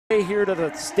Here to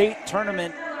the state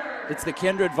tournament, it's the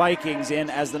Kindred Vikings in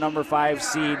as the number 5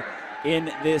 seed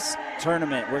in this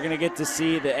tournament. We're going to get to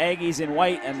see the Aggies in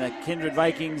white and the Kindred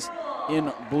Vikings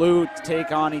in blue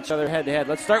take on each other head-to-head.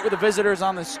 Let's start with the visitors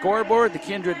on the scoreboard. The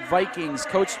Kindred Vikings,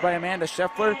 coached by Amanda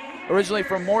Scheffler, originally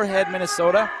from Moorhead,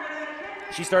 Minnesota.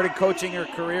 She started coaching her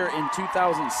career in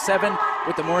 2007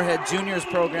 with the Moorhead Juniors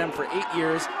program for 8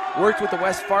 years, worked with the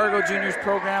West Fargo Juniors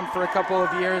program for a couple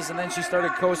of years, and then she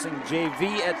started coaching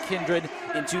JV at Kindred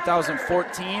in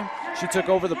 2014. She took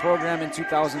over the program in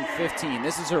 2015.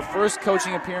 This is her first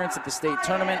coaching appearance at the state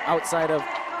tournament outside of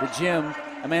the gym.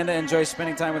 Amanda enjoys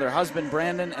spending time with her husband,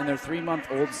 Brandon, and their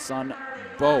 3-month-old son,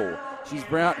 Bo. She's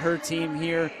brought her team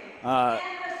here.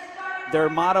 Their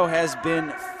motto has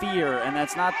been fear, and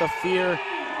that's not the fear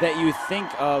that you think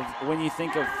of when you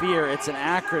think of fear. It's an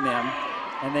acronym,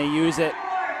 and they use it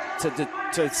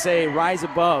to say rise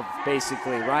above,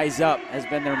 basically. Rise up has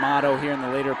been their motto here in the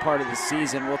later part of the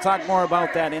season. We'll talk more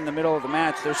about that in the middle of the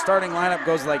match. Their starting lineup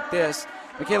goes like this.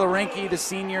 Michaela Rinke, the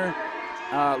senior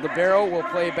libero, will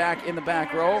play back in the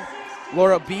back row.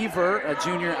 Laura Beaver, a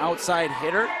junior outside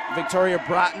hitter. Victoria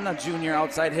Broughton, a junior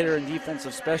outside hitter and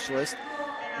defensive specialist.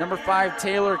 Number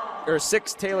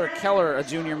 6, Taylor Keller, a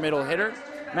junior middle hitter.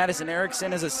 Madison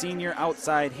Erickson is a senior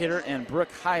outside hitter, and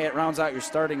Brooke Hyatt rounds out your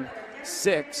starting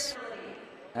 6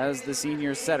 as the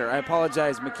senior setter. I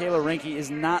apologize, Michaela Rinke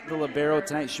is not the libero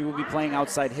tonight. She will be playing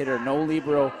outside hitter, no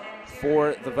libero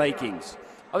for the Vikings.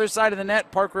 Other side of the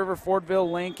net, Park River-Fordville,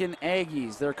 Lanking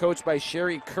Aggies. They're coached by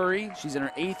Sherry Curry. She's in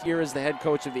her 8th year as the head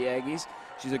coach of the Aggies.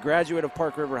 She's a graduate of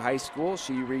Park River High School.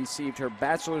 She received her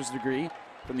bachelor's degree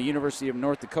from the University of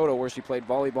North Dakota, where she played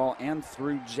volleyball and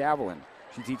threw javelin.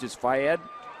 She teaches Phi Ed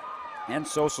and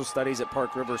social studies at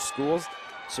Park River Schools.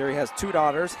 Sherry has 2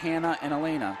 daughters, Hannah and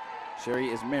Elena. Sherry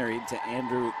is married to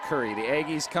Andrew Curry. The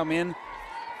Aggies come in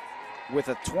with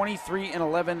a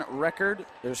 23-11 record.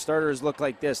 Their starters look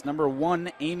like this. Number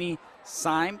 1, Amy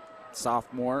Syme,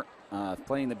 sophomore,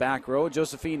 playing the back row.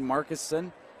 Josephine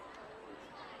Marcuson,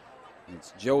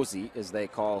 it's Josie as they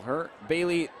call her.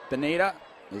 Bailey Beneda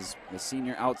is the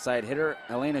senior outside hitter.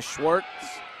 Elena Swartz,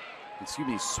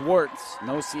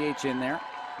 no CH in there.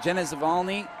 Jenna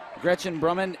Zavalny, Gretchen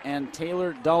Brummond, and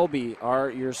Taylor Dalby are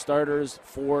your starters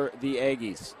for the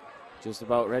Aggies. Just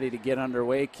about ready to get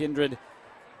underway. Kindred,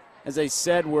 as I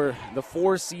said, were the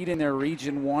 4 seed in their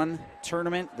Region 1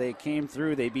 tournament. They came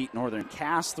through. They beat Northern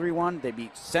Cass 3-1. They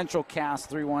beat Central Cass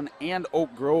 3-1 and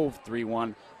Oak Grove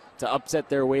 3-1 to upset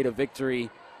their way to victory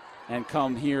and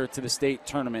come here to the state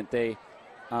tournament. They,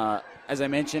 as I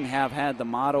mentioned, have had the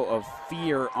motto of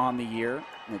fear on the year.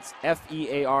 It's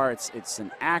F-E-A-R. It's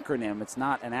an acronym. It's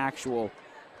not an actual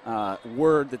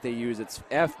word that they use. It's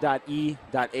F.E.A.R.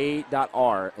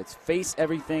 It's face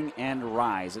everything and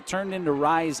rise. It turned into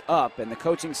rise up, and the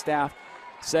coaching staff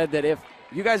said that if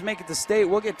you guys make it to state,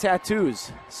 we'll get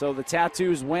tattoos. So the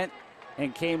tattoos went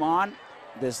and came on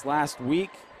this last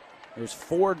week. There's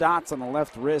 4 dots on the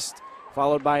left wrist,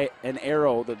 followed by an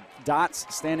arrow. The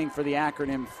dots standing for the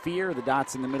acronym FEAR, the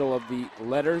dots in the middle of the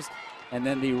letters, and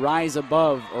then the rise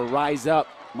above or rise up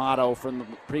motto from the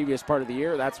previous part of the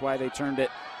year. That's why they turned it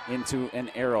into an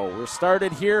arrow. We're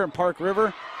started here in Park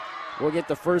River. We'll get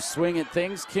the first swing at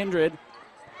things. Kindred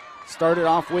started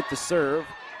off with the serve,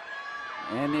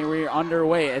 and they were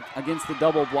underway against the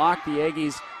double block. The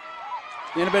Aggies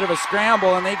in a bit of a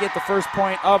scramble, and they get the first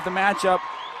point of the matchup.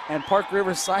 And Park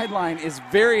River sideline is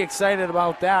very excited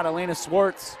about that. Elena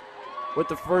Swartz with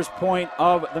the first point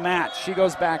of the match. She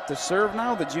goes back to serve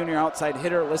now. The junior outside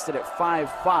hitter listed at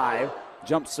 5'5",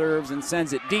 jump serves and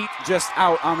sends it deep, just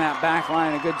out on that back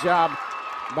line. A good job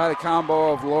by the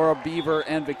combo of Laura Beaver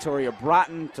and Victoria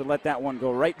Broughton to let that one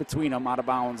go right between them, out of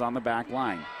bounds on the back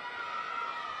line.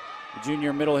 The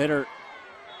junior middle hitter,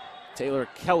 Taylor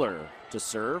Keller, to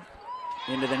serve.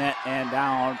 Into the net and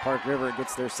down. Park River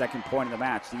gets their second point of the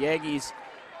match. The Aggies,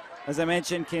 as I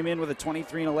mentioned, came in with a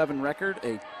 23-11 record,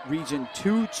 a Region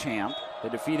 2 champ. They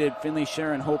defeated Finley,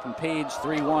 Sharon, Hope, and Page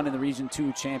 3-1 in the Region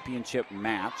 2 championship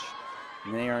match.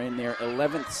 And they are in their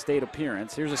 11th state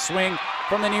appearance. Here's a swing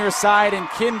from the near side, and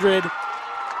Kindred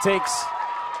takes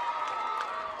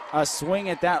a swing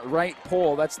at that right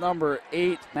pole. That's number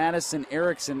 8, Madison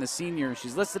Erickson, the senior.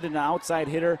 She's listed as an outside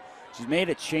hitter. She's made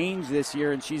a change this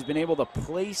year, and she's been able to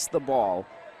place the ball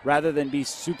rather than be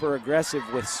super aggressive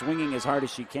with swinging as hard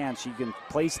as she can. She can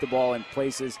place the ball in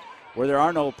places where there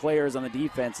are no players on the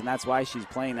defense, and that's why she's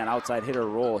playing that outside hitter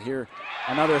role. Here,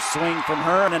 another swing from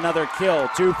her and another kill.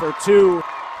 2 for 2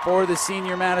 for the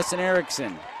senior Madison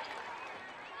Erickson.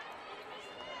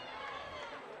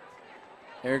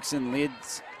 Erickson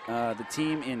leads the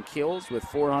team in kills with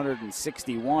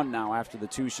 461 now after the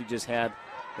 2 she just had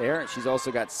there. She's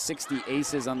also got 60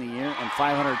 aces on the year and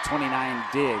 529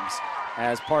 digs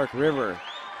as Park River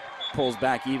pulls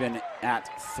back even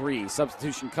at 3.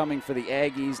 Substitution coming for the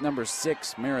Aggies, number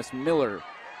 6, Maris Miller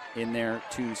in there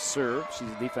to serve. She's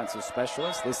a defensive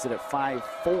specialist, listed at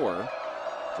 5'4",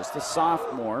 just a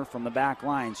sophomore from the back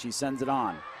line. She sends it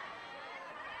on.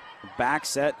 Back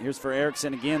set, here's for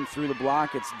Erickson again through the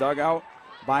block. It's dug out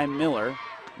by Miller.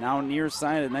 Now near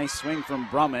side, a nice swing from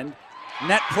Drummond.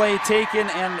 Net play taken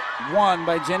and won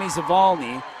by Jenny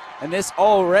Zavalny. And this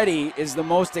already is the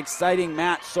most exciting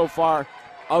match so far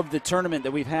of the tournament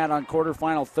that we've had on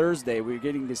quarterfinal Thursday. We're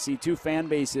getting to see 2 fan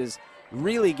bases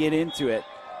really get into it.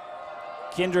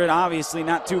 Kindred obviously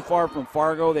not too far from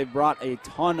Fargo. They've brought a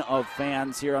ton of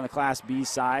fans here on the Class B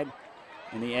side.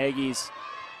 And the Aggies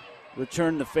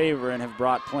returned the favor and have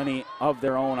brought plenty of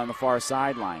their own on the far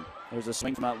sideline. There's a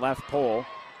swing from that left pole.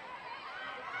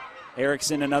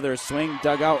 Erickson, another swing,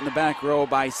 dug out in the back row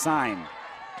by Syme.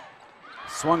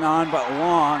 Swung on but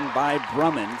long by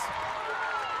Drummond.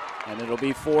 And it'll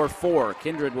be 4-4.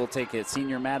 Kindred will take it.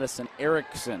 Senior Madison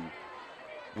Erickson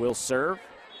will serve.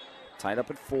 Tied up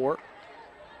at 4.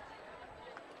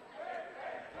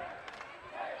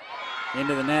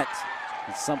 Into the net.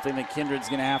 It's something that Kindred's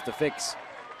going to have to fix.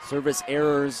 Service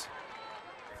errors.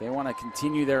 If they want to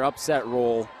continue their upset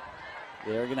roll,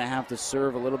 they're going to have to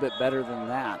serve a little bit better than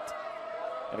that.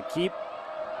 Got to keep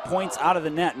points out of the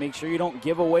net. Make sure you don't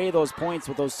give away those points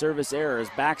with those service errors.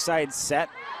 Backside set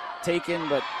taken,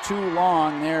 but too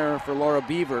long there for Laura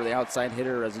Beaver, the outside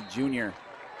hitter as a junior.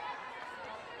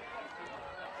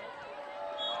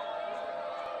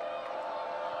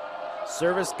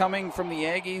 Service coming from the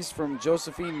Aggies from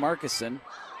Josephine Markison.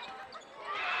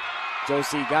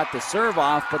 Josie got the serve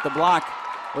off, but the block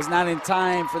was not in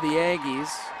time for the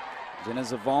Aggies. Jenna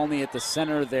Zavalny at the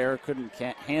center there couldn't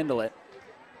handle it.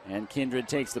 And Kindred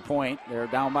takes the point. They're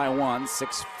down by 1,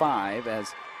 6-5,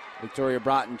 as Victoria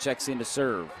Broughton checks in to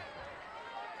serve.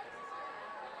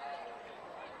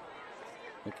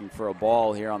 Looking for a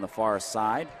ball here on the far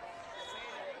side.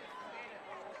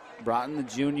 Broughton, the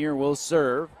junior, will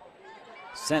serve.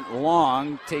 Sent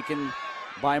long, taken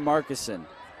by Markison.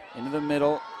 Into the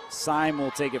middle, Syme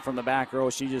will take it from the back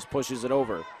row. She just pushes it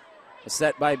over. A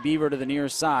set by Beaver to the near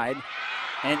side.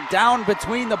 And down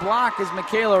between the block is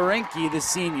Michaela Rinke, the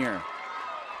senior.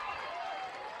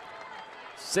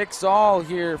 6-all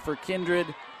here for Kindred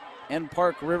and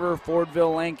Park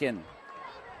River-Fordville Lanking.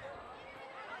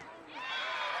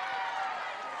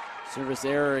 Service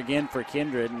error again for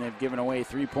Kindred, and they've given away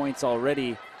 3 points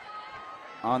already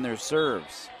on their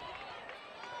serves.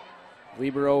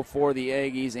 Libero for the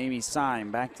Aggies, Amy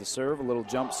Syme back to serve. A little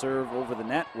jump serve over the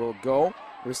net will go.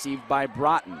 Received by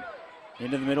Broughton.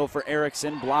 Into the middle for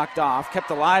Erickson, blocked off. Kept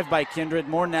alive by Kindred,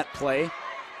 more net play.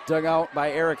 Dug out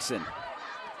by Erickson.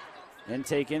 And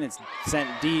taken, it's sent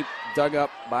deep, dug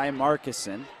up by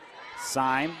Markison.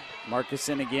 Syme,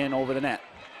 Markison again over the net.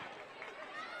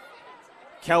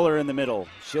 Keller in the middle.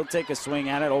 She'll take a swing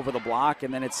at it over the block,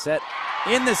 and then it's set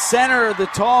in the center. The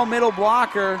tall middle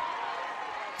blocker,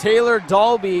 Taylor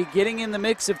Dalby, getting in the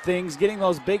mix of things, getting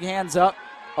those big hands up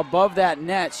above that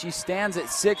net. She stands at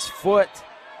 6 foot,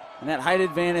 and that height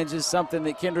advantage is something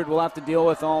that Kindred will have to deal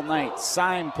with all night.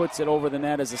 Syme puts it over the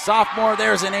net as a sophomore.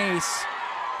 There's an ace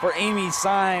for Amy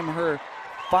Syme. Her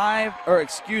I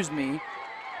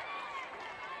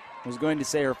was going to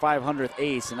say her 500th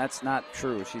ace, and that's not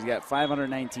true. She's got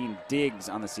 519 digs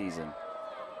on the season.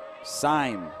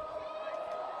 Syme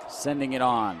sending it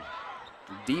on.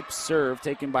 Deep serve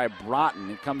taken by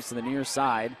Broughton. It comes to the near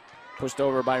side, pushed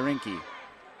over by Rinke.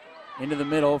 Into the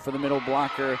middle for the middle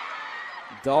blocker,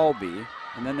 Dalby.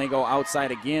 And then they go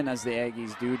outside again as the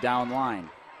Aggies do down line.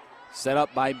 Set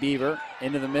up by Beaver.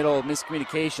 Into the middle,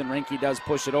 miscommunication. Rinke does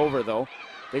push it over though.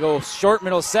 They go short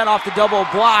middle, set off the double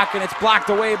block, and it's blocked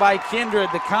away by Kindred.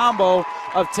 The combo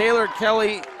of Taylor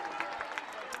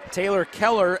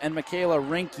Keller and Michaela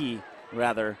Rinke,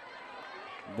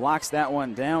 blocks that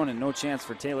one down, and no chance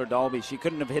for Taylor Dalby. She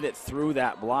couldn't have hit it through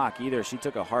that block either. She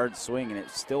took a hard swing, and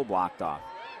it's still blocked off.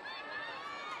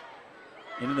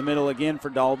 Into the middle again for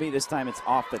Dalby. This time it's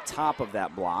off the top of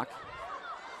that block.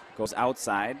 Goes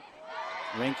outside.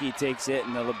 Rinke takes it,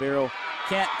 and the libero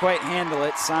can't quite handle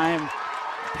it. Syme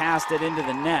passed it into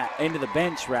the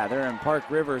bench, and Park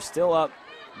River still up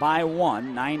by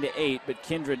 1, 9-8, but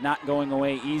Kindred not going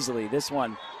away easily. This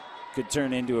one could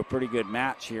turn into a pretty good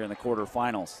match here in the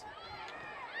quarterfinals.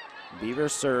 Beaver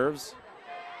serves,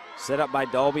 set up by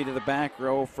Dalby to the back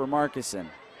row for Markison.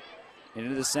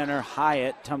 Into the center,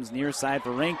 Hyatt comes near side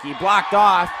for Rinke, blocked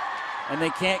off, and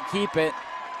they can't keep it.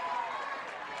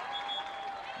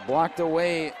 blocked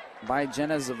away by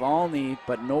Jenna Zavalny,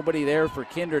 but nobody there for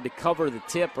Kindred to cover the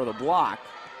tip or the block.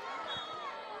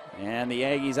 And the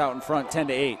Aggies out in front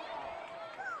 10-8.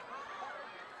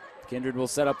 Kindred will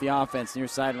set up the offense near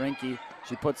side Rinke.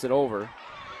 She puts it over.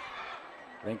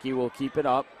 Rinke will keep it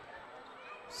up.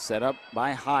 Set up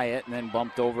by Hyatt and then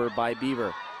bumped over by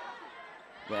Beaver.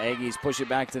 The Aggies push it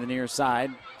back to the near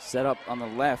side. Set up on the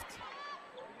left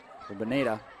for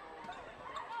Beneda.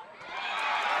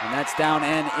 And that's down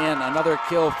and in. Another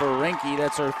kill for Rinke.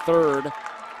 That's her third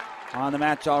on the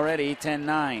match already,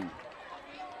 10-9.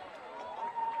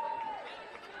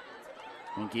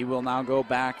 Rinke will now go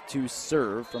back to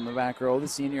serve from the back row, the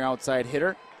senior outside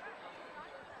hitter.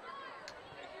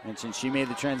 Mentioned she made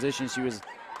the transition. She was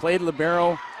played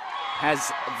libero,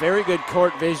 has very good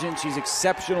court vision. She's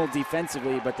exceptional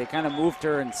defensively, but they kind of moved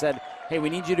her and said, hey, we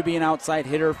need you to be an outside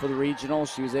hitter for the regional.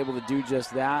 She was able to do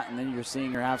just that, and then you're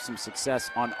seeing her have some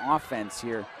success on offense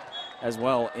here as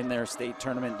well in their state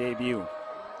tournament debut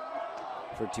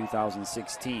for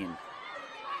 2016.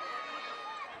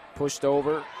 Pushed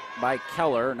over by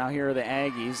Keller. Now here are the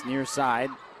Aggies near side.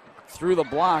 Through the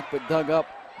block, but dug up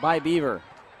by Beaver.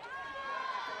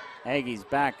 Aggies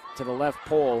back to the left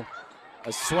pole.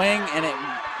 A swing, and it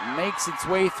makes its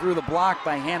way through the block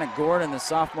by Hannah Gordon, the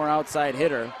sophomore outside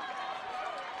hitter.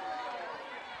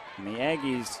 And the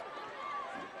Aggies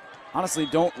honestly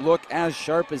don't look as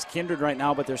sharp as Kindred right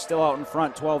now, but they're still out in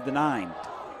front, 12-9.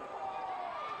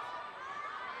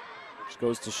 Which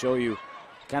goes to show you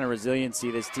kind of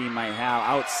resiliency this team might have.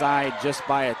 Outside just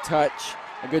by a touch.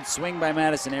 A good swing by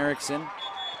Madison Erickson.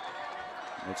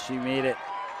 But she made it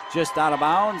just out of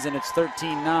bounds, and it's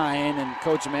 13-9, and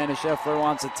Coach Amanda Scheffler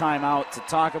wants a timeout to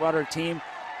talk about her team.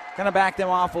 Kind of back them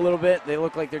off a little bit. They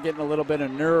look like they're getting a little bit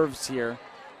of nerves here.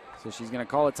 So she's going to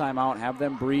call a timeout, have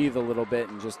them breathe a little bit,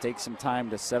 and just take some time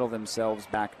to settle themselves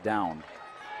back down.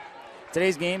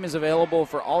 Today's game is available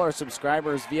for all our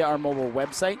subscribers via our mobile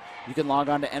website. You can log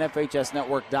on to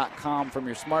NFHSnetwork.com from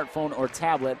your smartphone or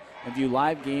tablet and view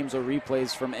live games or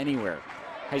replays from anywhere.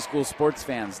 High school sports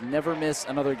fans, never miss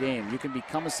another game. You can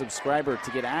become a subscriber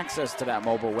to get access to that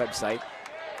mobile website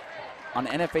on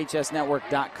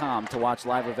NFHSnetwork.com to watch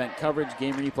live event coverage,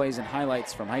 game replays, and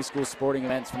highlights from high school sporting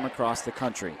events from across the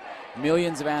country.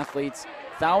 Millions of athletes,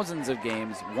 thousands of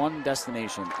games, one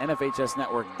destination,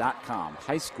 NFHSnetwork.com.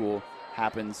 High school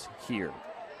happens here.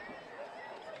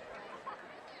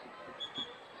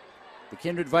 The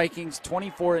Kindred Vikings,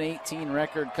 24-18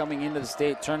 record coming into the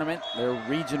state tournament. They're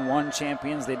Region 1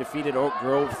 champions. They defeated Oak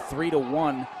Grove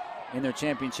 3-1 in their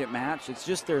championship match. It's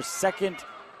just their second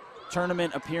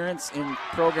tournament appearance in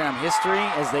program history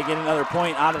as they get another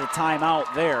point out of the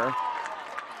timeout there.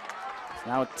 It's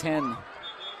now 10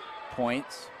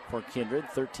 points for Kindred,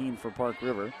 13 for Park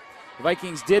River. The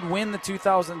Vikings did win the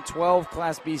 2012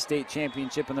 Class B state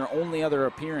championship in their only other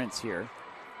appearance here.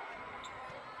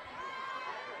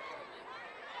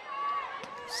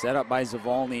 Set up by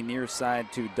Zavalny near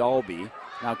side to Dalby.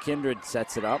 Now Kindred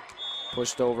sets it up.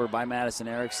 Pushed over by Madison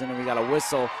Erickson, and we got a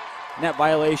whistle. Net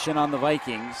violation on the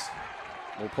Vikings.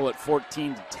 We'll pull it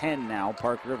 14-10 now.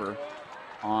 Park River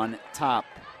on top.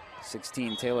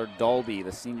 16, Taylor Dalby,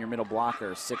 the senior middle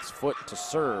blocker, 6 foot to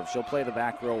serve. She'll play the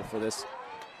back row for this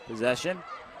possession.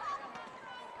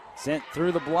 Sent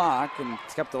through the block and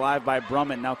kept alive by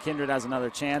Brumman. Now Kindred has another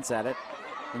chance at it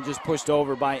and just pushed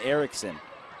over by Erickson.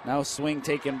 Now swing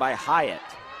taken by Hyatt.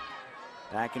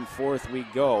 Back and forth we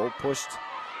go. Pushed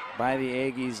by the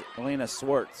Aggies, Elena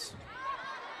Swartz.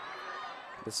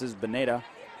 This is Beneda.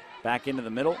 Back into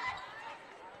the middle.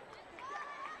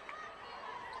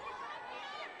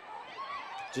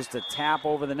 Just a tap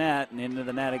over the net, and into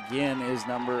the net again is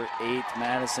number 8,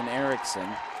 Madison Erickson.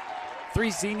 3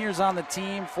 seniors on the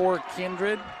team for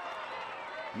Kindred.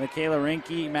 Michaela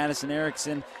Rinke, Madison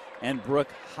Erickson, and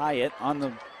Brooke Hyatt. On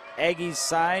the Aggies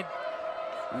side,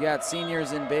 we got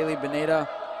seniors in Bailey Beneda,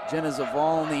 Jenna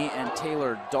Zavalny, and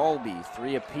Taylor Dalby.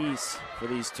 3 apiece for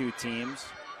these two teams.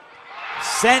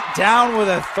 Sent down with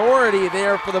authority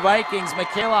there for the Vikings.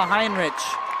 Michaela Heinrich,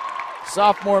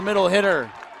 sophomore middle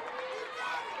hitter,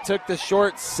 took the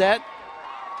short set.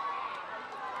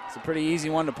 It's a pretty easy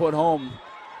one to put home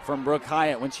from Brooke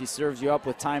Hyatt when she serves you up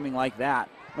with timing like that.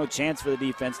 No chance for the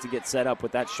defense to get set up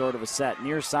with that short of a set.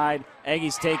 Near side,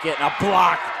 Aggies take it. A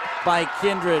block by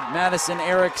Kindred. Madison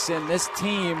Erickson. This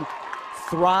team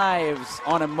thrives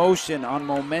on emotion, on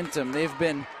momentum. They've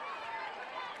been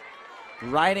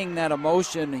riding that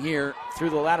emotion here through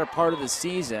the latter part of the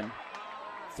season,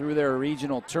 through their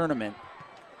regional tournament.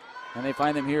 And they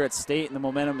find them here at state, and the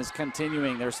momentum is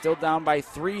continuing. They're still down by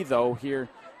 3, though, here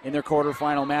in their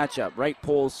quarterfinal matchup. Right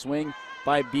pole swing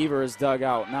by Beaver is dug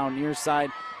out. Now near side,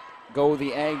 go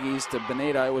the Aggies to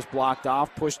Beneda. It was blocked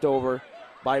off, pushed over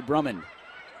by Brummond.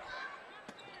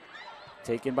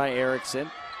 Taken by Erickson.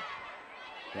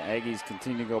 The Aggies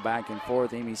continue to go back and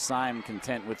forth. Amy Syme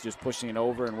content with just pushing it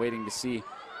over and waiting to see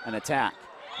an attack.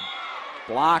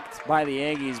 Blocked by the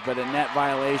Aggies, but a net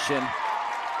violation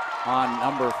on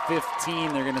number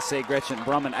 15. They're going to say Gretchen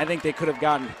Brummond. I think they could have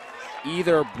gotten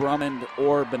either Brummond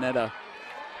or Beneda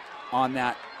on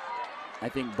that. I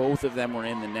think both of them were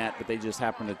in the net, but they just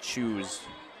happened to choose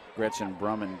Gretchen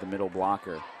Brummond, the middle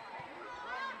blocker.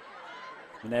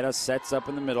 Beneda sets up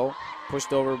in the middle,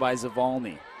 pushed over by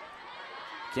Zavalny.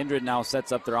 Kindred now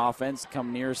sets up their offense,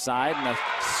 come near side, and a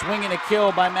swing and a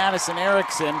kill by Madison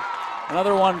Erickson.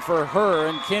 Another one for her,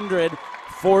 and Kindred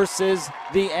forces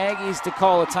the Aggies to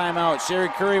call a timeout. Sherry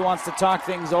Curry wants to talk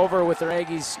things over with her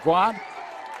Aggies squad.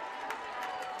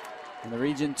 And the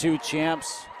Region 2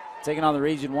 champs taking on the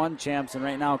Region 1 champs, and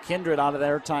right now Kindred out of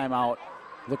their timeout,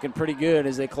 looking pretty good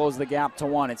as they close the gap to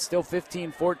 1. It's still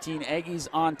 15-14, Aggies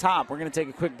on top. We're going to take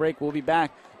a quick break. We'll be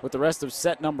back with the rest of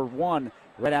set number 1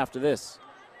 right after this.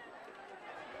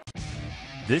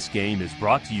 This game is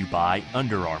brought to you by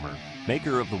Under Armour,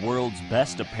 maker of the world's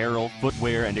best apparel,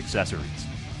 footwear, and accessories.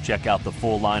 Check out the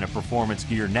full line of performance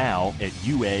gear now at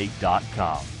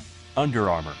UA.com. Under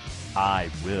Armour, I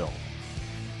will.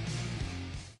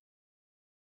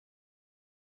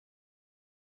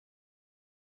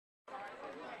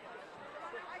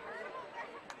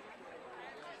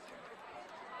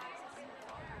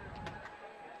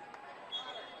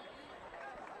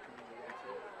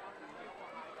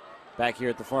 Back here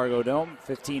at the Fargo Dome,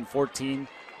 15-14,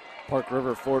 Park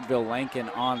River-Fordville Lanking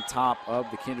on top of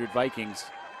the Kindred Vikings.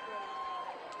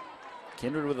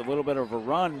 Kindred with a little bit of a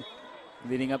run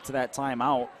leading up to that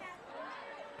timeout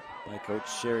by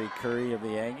Coach Sherry Curry of the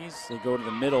Aggies. They go to the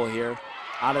middle here,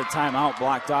 out of timeout,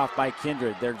 blocked off by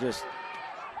Kindred. They're just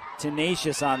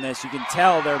tenacious on this. You can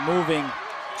tell they're moving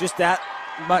just that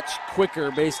much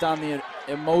quicker based on the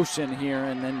emotion here,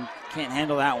 and then can't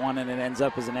handle that one, and it ends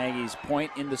up as an Aggies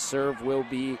point. In the serve will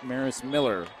be Maris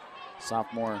Miller,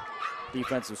 sophomore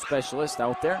defensive specialist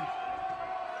out there.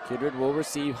 Kindred will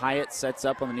receive. Hyatt sets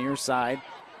up on the near side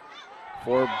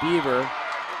for Beaver,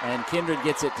 and Kindred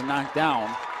gets it to knock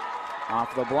down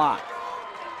off the block.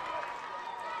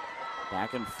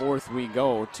 Back and forth we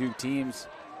go, two teams.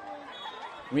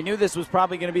 We knew this was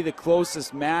probably going to be the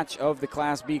closest match of the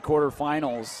Class B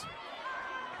quarterfinals,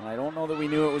 and I don't know that we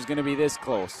knew it was going to be this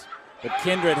close. But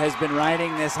Kindred has been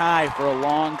riding this high for a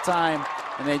long time,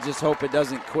 and they just hope it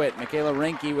doesn't quit. Michaela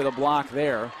Renke with a block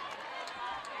there.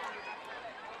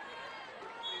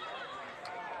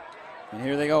 And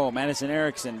here they go, Madison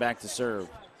Erickson back to serve.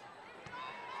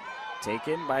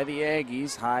 Taken by the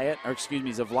Aggies.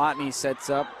 Zavlatny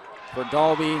sets up for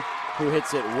Dalby, who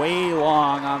hits it way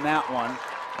long on that one.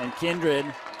 And Kindred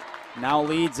now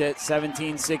leads it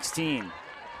 17-16.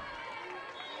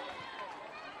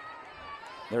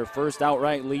 Their first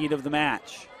outright lead of the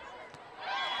match.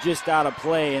 Just out of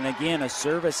play, and again, a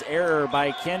service error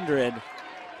by Kindred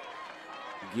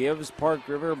gives Park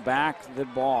River back the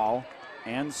ball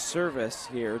and service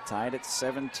here, tied at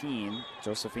 17.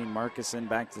 Josephine Markison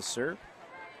back to serve.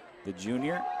 The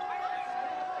junior.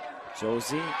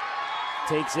 Josie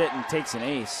takes it and takes an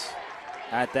ace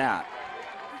at that.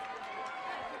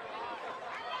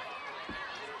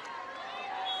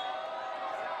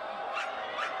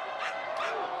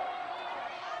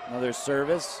 Another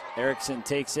service. Erickson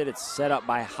takes it. It's set up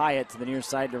by Hyatt to the near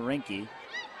side to Rinke.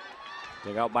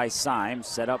 Dug out by Syme.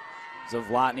 Set up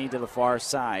Zavlatny to the far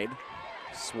side.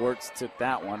 Swartz took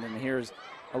that one. And here's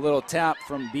a little tap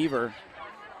from Beaver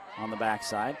on the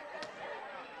backside.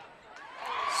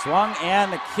 Swung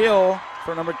and the kill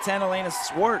for number 10, Elena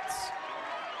Swartz.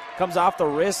 Comes off the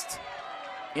wrist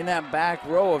in that back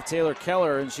row of Taylor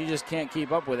Keller, and she just can't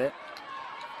keep up with it.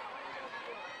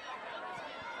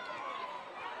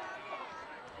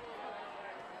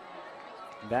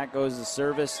 Back goes the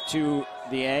service to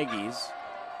the Aggies.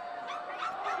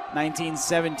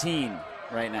 19-17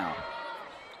 right now.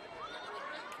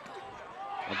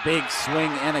 A big swing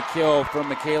and a kill from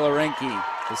Michaela Renke.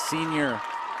 The senior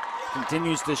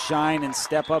continues to shine and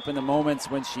step up in the moments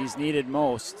when she's needed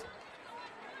most.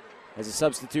 As a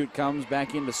substitute comes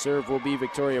back in to serve will be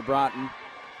Victoria Broughton.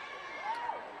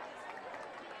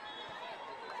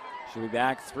 She'll be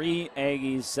back. 3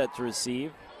 Aggies set to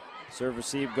receive. Serve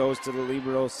receive goes to the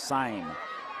libero Syme.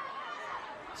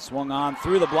 Swung on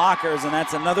through the blockers, and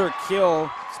that's another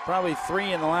kill. It's probably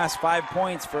 3 in the last 5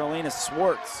 points for Elena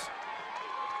Swartz.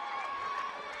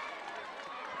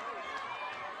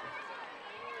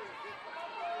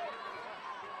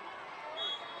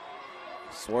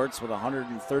 Swartz with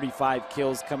 135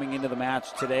 kills coming into the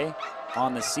match today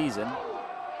on the season.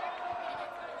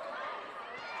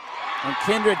 And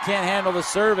Kindred can't handle the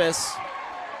service.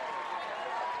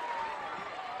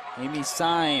 Amy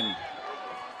Syme.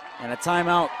 And a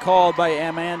timeout called by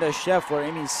Amanda Scheffler.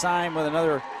 Amy Syme with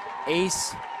another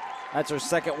ace. That's her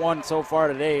second one so far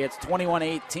today. It's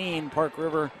 21-18. Park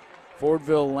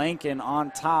River-Fordville Lanking on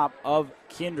top of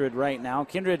Kindred right now.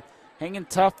 Kindred hanging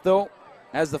tough, though,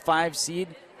 as the 5 seed.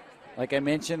 Like I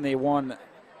mentioned, they won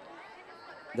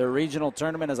their regional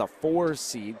tournament as a 4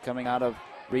 seed coming out of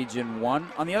Region 1.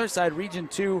 On the other side, Region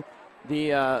 2,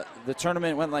 the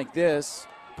tournament went like this.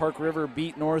 Park River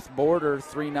beat North Border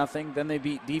 3-0. Then they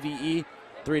beat DVE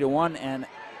 3-1, and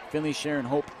Finley Sharon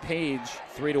Hope Page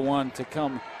 3-1 to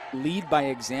come lead by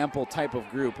example type of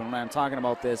group. And when I'm talking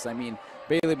about this, I mean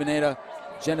Bailey Beneda,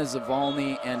 Jenna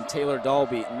Zavalny, and Taylor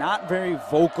Dalby. Not very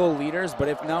vocal leaders, but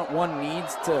if not one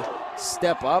needs to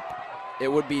step up, it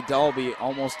would be Dalby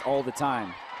almost all the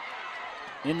time.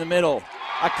 In the middle,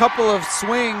 a couple of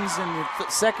swings, and the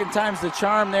second time's the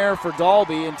charm there for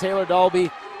Dalby, and Taylor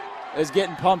Dalby is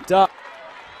getting pumped up.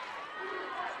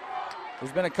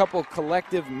 There's been a couple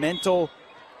collective mental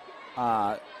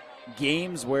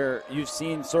games where you've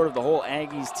seen sort of the whole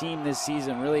Aggies team this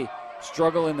season really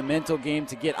struggle in the mental game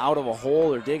to get out of a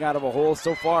hole or dig out of a hole.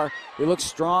 So far, they look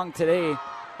strong today,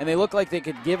 and they look like they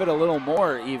could give it a little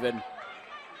more even.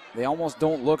 They almost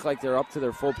don't look like they're up to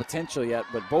their full potential yet,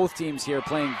 but both teams here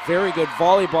playing very good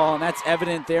volleyball, and that's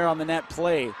evident there on the net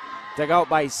play. Dug out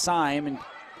by Syme, and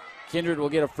Kindred will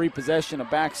get a free possession, a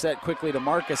back set quickly to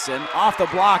Markison. Off the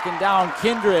block and down,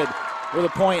 Kindred with a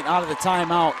point out of the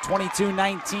timeout,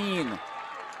 22-19.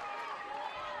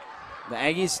 The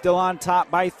Aggies still on top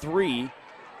by 3,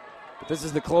 but this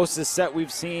is the closest set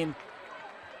we've seen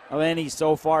of any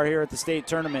so far here at the state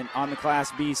tournament on the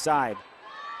Class B side.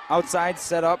 Outside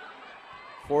set up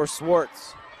for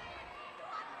Swartz.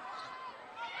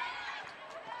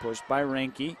 Pushed by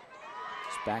Renke.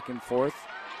 Just back and forth.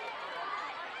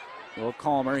 A little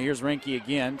calmer. Here's Renke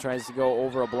again. Tries to go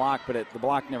over a block, but the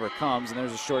block never comes. And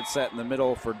there's a short set in the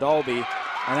middle for Dalby.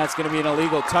 And that's going to be an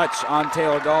illegal touch on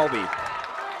Taylor Dalby.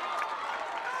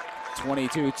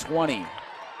 22-20.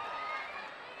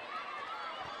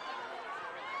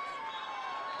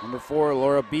 Number 4,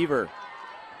 Laura Beaver.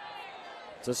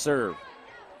 It's a serve.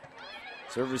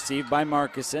 Serve received by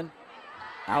Markison.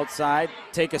 Outside,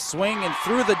 take a swing, and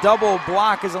through the double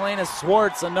block is Elena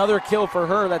Swartz. Another kill for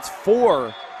her. That's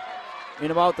 4 in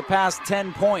about the past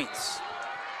 10 points.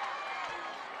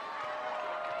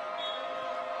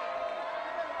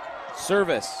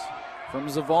 Service from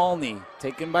Zavalny,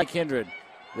 taken by Kindred.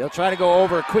 They'll try to go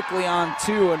over quickly on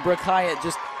 2, and Brooke Hyatt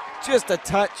just a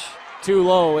touch too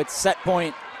low. It's set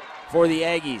point for the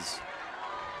Aggies.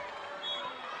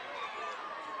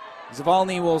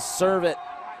 Zavalny will serve it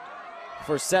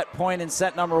for set point in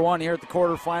set number 1 here at the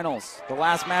quarterfinals. The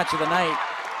last match of the night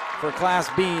for Class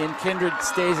B, and Kindred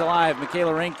stays alive.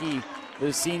 Michaela Renke,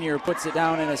 the senior, puts it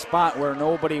down in a spot where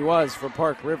nobody was for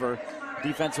Park River.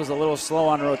 Defense was a little slow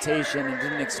on rotation and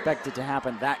didn't expect it to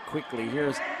happen that quickly.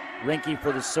 Here's Renke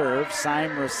for the serve.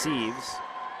 Syme receives.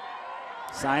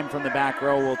 Syme from the back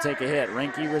row will take a hit.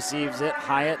 Renke receives it.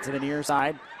 Hyatt to the near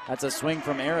side. That's a swing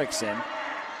from Erickson.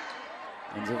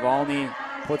 And Zavalny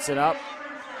puts it up.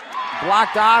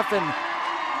 Blocked off, and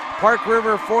Park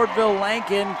River-Fordville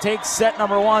Lanking takes set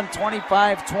number 1,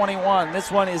 25-21. This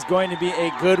one is going to be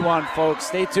a good one, folks.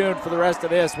 Stay tuned for the rest of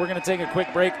this. We're going to take a quick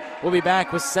break. We'll be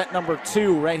back with set number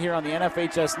 2 right here on the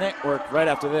NFHS Network right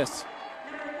after this.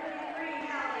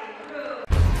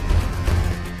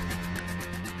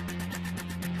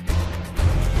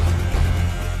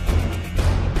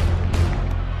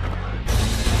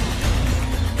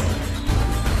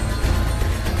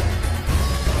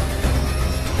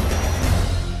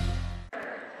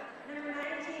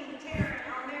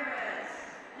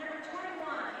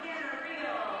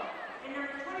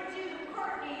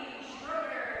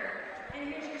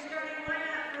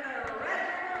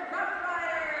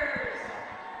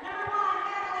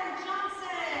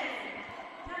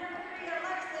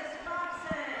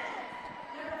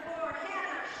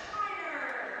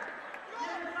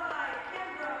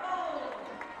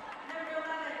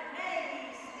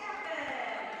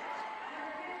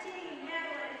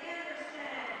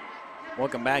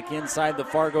 Welcome back inside the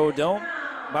Fargo Dome.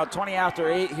 About 20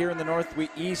 after 8 here in the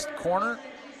northeast corner.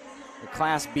 The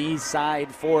Class B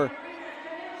side for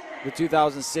the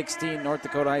 2016 North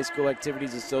Dakota High School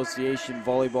Activities Association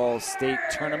Volleyball State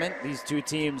Tournament. These two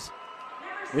teams,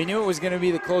 we knew it was going to be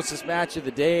the closest match of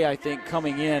the day, I think,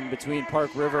 coming in between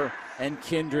Park River and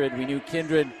Kindred. We knew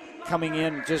Kindred coming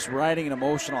in, just riding an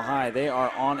emotional high. They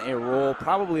are on a roll,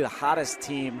 probably the hottest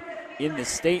team in the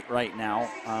state right now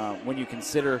when you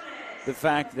consider the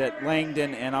fact that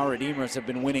Langdon and our Redeemers have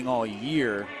been winning all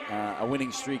year. A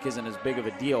winning streak isn't as big of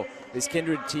a deal. This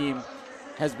Kindred team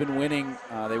has been winning.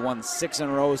 They won 6 in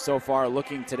a row so far,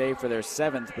 looking today for their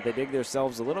 7th, but they dig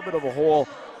themselves a little bit of a hole.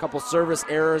 A couple service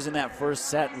errors in that first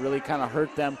set really kind of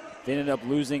hurt them. They ended up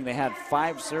losing. They had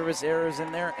 5 service errors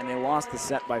in there, and they lost the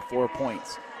set by 4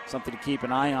 points. Something to keep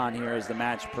an eye on here as the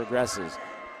match progresses.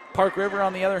 Park River,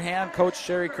 on the other hand, Coach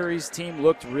Sherry Curry's team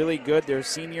looked really good. Their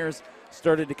seniors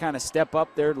started to kind of step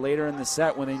up there later in the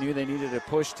set when they knew they needed a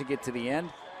push to get to the end.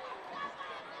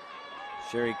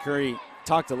 Sherry Curry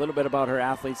talked a little bit about her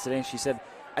athletes today. She said,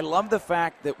 I love the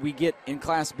fact that we get in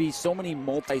Class B so many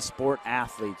multi-sport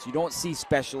athletes. You don't see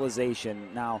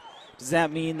specialization. Now, does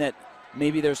that mean that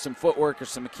maybe there's some footwork or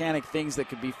some mechanic things that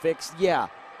could be fixed? Yeah,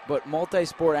 but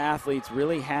multi-sport athletes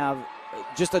really have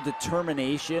just a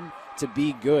determination to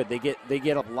be good. They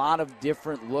get a lot of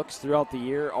different looks throughout the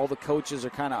year. All the coaches are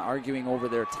kind of arguing over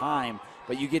their time,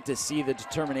 but you get to see the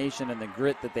determination and the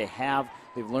grit that they have.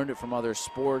 They've learned it from other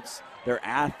sports. They're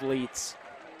athletes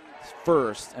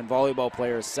first and volleyball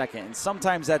players second, and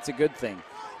sometimes that's a good thing.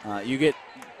 You get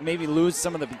maybe lose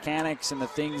some of the mechanics and the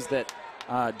things that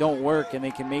don't work, and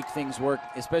they can make things work,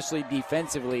 especially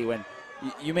defensively when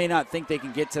you may not think they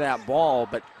can get to that ball,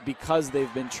 but because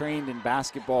they've been trained in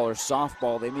basketball or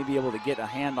softball, they may be able to get a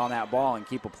hand on that ball and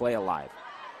keep a play alive.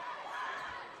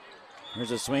 Here's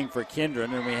a swing for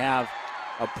Kindred, and we have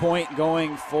a point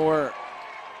going for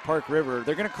Park River.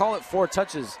 They're going to call it 4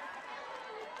 touches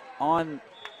on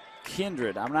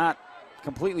Kindred. I'm not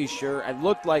completely sure. It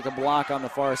looked like a block on the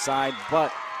far side,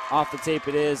 but off the tape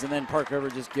it is, and then Park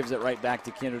River just gives it right back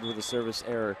to Kindred with a service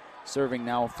error. Serving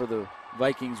now for the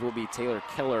Vikings will be Taylor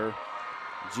Keller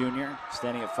Jr.,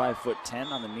 standing at 5'10"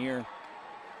 on the near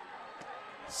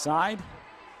side.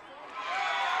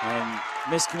 And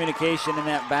miscommunication in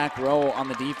that back row on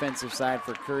the defensive side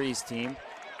for Curry's team.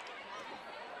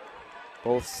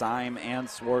 Both Syme and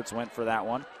Swartz went for that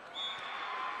one.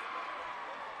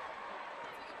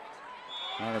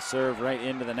 And a serve right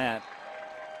into the net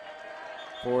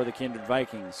for the Kindred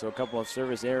Vikings. So a couple of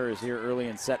service errors here early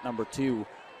in set number 2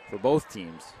 for both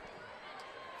teams.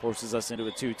 Forces us into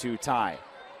a 2-2 tie.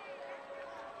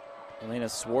 Elena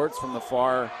Swartz from the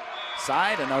far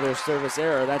side, another service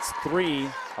error. That's 3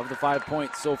 of the 5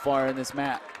 points so far in this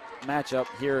matchup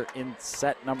here in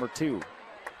set number 2.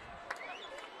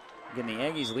 Again, the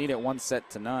Aggies lead at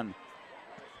 1-0.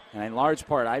 And in large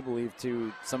part, I believe,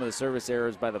 to some of the service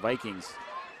errors by the Vikings.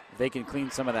 If they can clean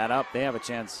some of that up, they have a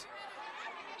chance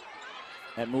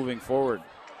at moving forward.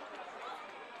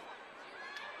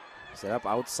 Set up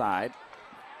outside.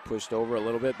 Pushed over a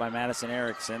little bit by Madison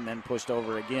Erickson, then pushed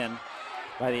over again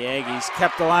by the Aggies.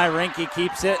 Kept alive, Rinke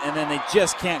keeps it, and then they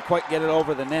just can't quite get it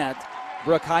over the net.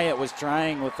 Brooke Hyatt was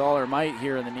trying with all her might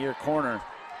here in the near corner,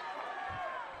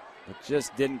 but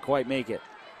just didn't quite make it.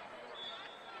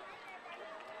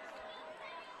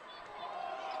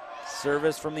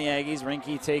 Service from the Aggies,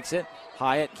 Rinke takes it.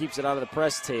 Hyatt keeps it out of the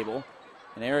press table,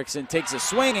 and Erickson takes a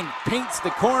swing and paints the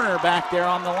corner back there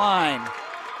on the line.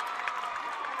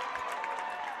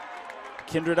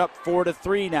 Kindred up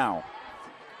 4-3 now.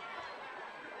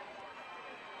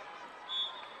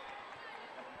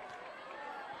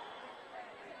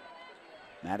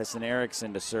 Madison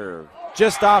Erickson to serve.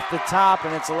 Just off the top,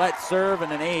 and it's a let serve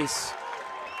and an ace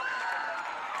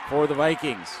for the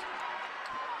Vikings.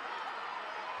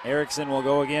 Erickson will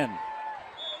go again.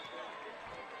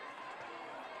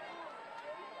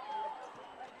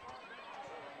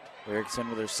 Erickson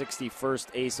with her 61st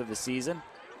ace of the season.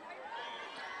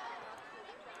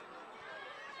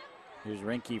 Here's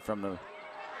Rinke from the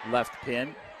left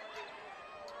pin.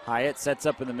 Hyatt sets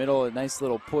up in the middle, a nice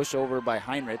little push over by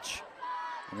Heinrich.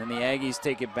 And then the Aggies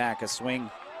take it back. A swing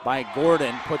by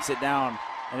Gordon, puts it down,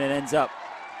 and it ends up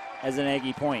as an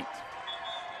Aggie point.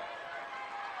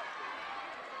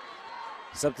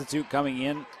 Substitute coming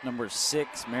in, number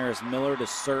 6, Maris Miller to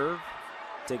serve.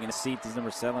 Taking a seat is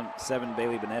number 7,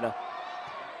 Bailey Bonetta.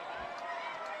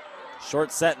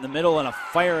 Short set in the middle and a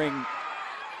firing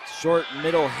short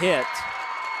middle hit.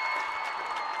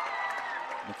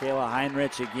 Michaela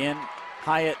Heinrich again.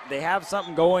 Hyatt, they have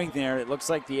something going there. It looks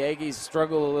like the Aggies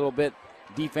struggle a little bit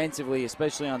defensively,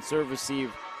 especially on serve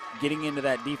receive, getting into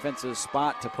that defensive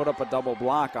spot to put up a double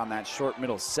block on that short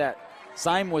middle set.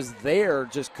 Syme was there,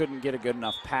 just couldn't get a good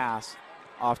enough pass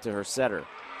off to her setter.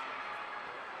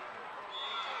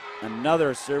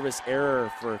 Another service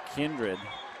error for Kindred.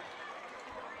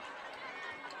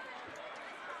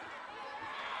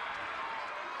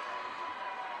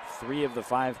 3 of the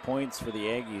 5 points for the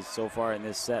Aggies so far in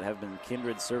this set have been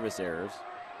Kindred service errors.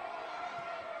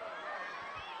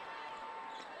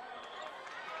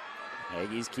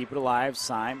 Aggies keep it alive,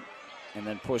 Syme, and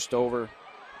then pushed over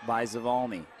by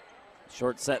Zavalny.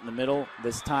 Short set in the middle.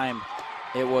 This time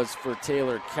it was for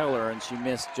Taylor Keller, and she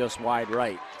missed just wide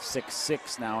right.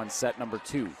 6-6 now in set number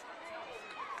 2.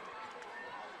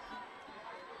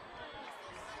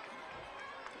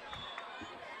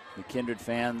 The Kindred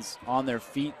fans on their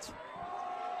feet,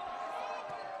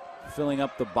 filling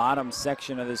up the bottom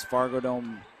section of this Fargo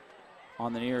Dome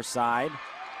on the near side.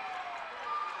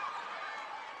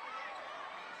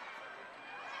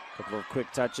 Couple of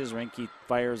quick touches. Rinke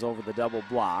fires over the double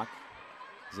block.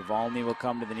 Zavalny will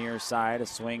come to the near side. A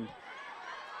swing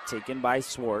taken by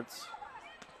Swartz.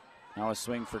 Now a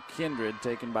swing for Kindred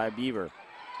taken by Beaver.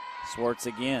 Swartz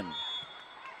again.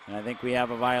 And I think we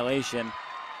have a violation.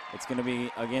 It's going to be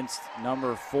against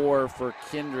number 4 for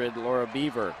Kindred, Laura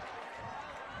Beaver.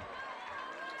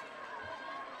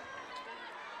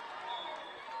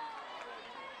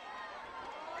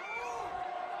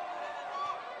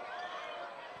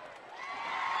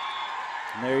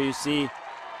 And there you see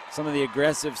some of the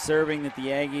aggressive serving that the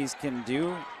Aggies can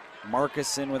do.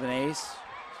 Markuson with an ace.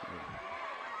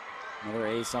 Another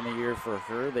ace on the year for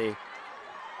her. They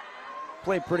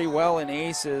play pretty well in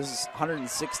aces,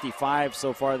 165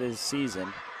 so far this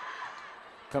season,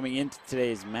 coming into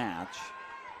today's match.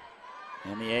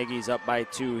 And the Aggies up by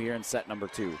 2 here in set number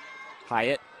 2.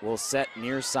 Hyatt will set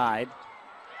near side.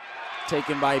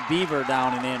 Taken by Beaver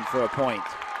down and in for a point.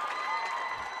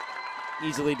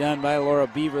 Easily done by Laura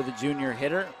Beaver, the junior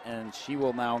hitter, and she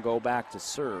will now go back to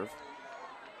serve.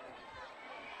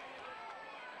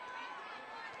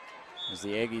 As the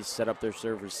Aggies set up their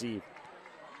serve receive.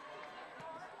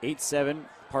 8-7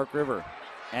 Park River.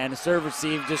 And the serve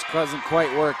receive just doesn't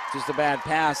quite work. Just a bad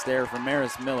pass there from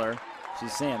Maris Miller.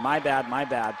 She's saying, my bad, my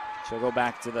bad. She'll go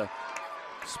back to the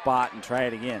spot and try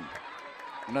it again.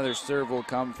 Another serve will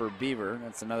come for Beaver.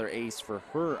 That's another ace for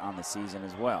her on the season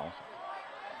as well.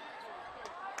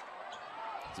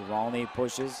 Zavalny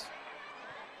pushes.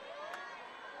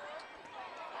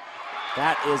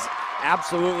 That is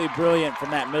absolutely brilliant from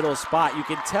that middle spot. You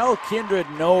can tell Kindred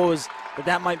knows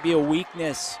that might be a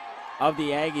weakness of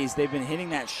the Aggies. They've been hitting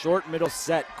that short middle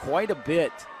set quite a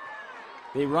bit.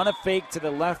 They run a fake to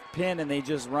the left pin and they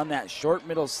just run that short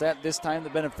middle set. This time the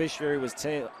beneficiary was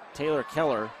Taylor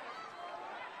Keller.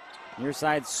 Near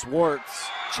side Swartz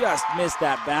just missed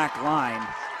that back line.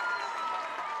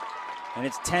 And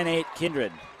it's 10-8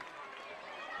 Kindred.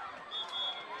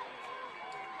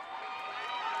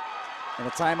 And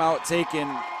a timeout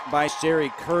taken by Sherry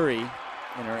Curry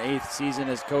in her 8th season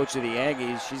as coach of the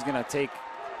Aggies. She's going to take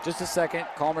just a second,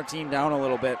 calm her team down a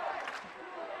little bit.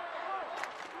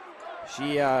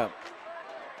 She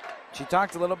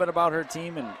talked a little bit about her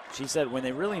team, and she said when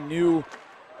they really knew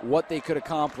what they could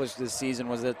accomplish this season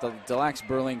was at the Deluxe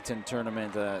Burlington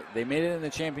tournament. They made it in the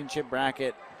championship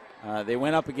bracket. They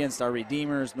went up against our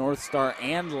Redeemers, North Star,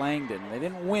 and Langdon. They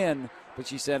didn't win, but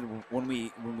she said when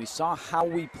we saw how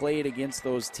we played against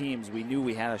those teams, we knew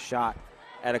we had a shot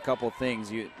at a couple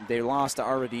things. They lost to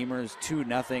our Redeemers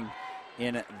 2-0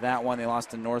 in that one. They lost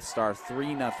to North Star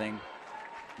 3-0,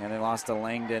 and they lost to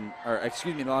Langdon,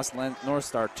 they lost to North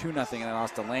Star 2-0, and they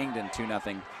lost to Langdon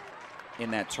 2-0 in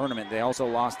that tournament. They also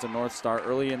lost to North Star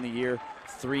early in the year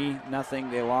 3-0.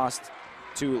 They lost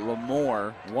to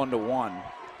Lemoore 1-1.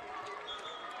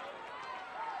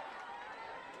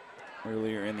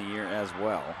 Earlier in the year as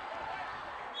well.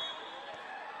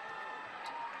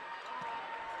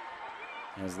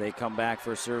 As they come back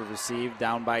for serve receive,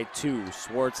 down by 2.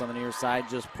 Swartz on the near side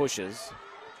just pushes.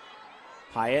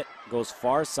 Hyatt goes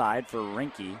far side for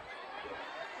Rinke.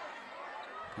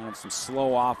 Kind of some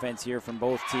slow offense here from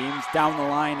both teams. Down the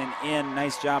line and in.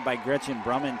 Nice job by Gretchen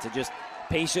Brumman to just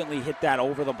patiently hit that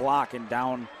over the block and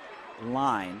down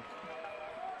line.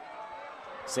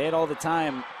 Say it all the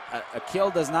time. A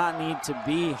kill does not need to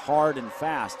be hard and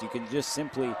fast. You can just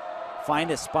simply find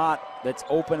a spot that's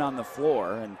open on the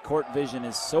floor, and court vision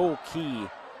is so key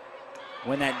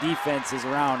when that defense is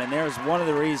around. And there's one of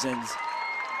the reasons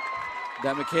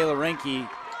that Michaela Rinke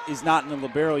is not in the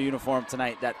libero uniform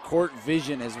tonight. That court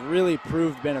vision has really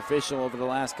proved beneficial over the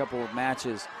last couple of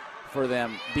matches for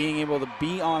them. Being able to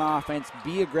be on offense,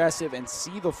 be aggressive, and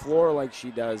see the floor like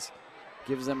she does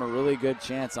gives them a really good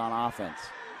chance on offense.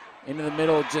 Into the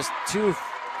middle, just too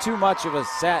much of a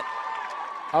set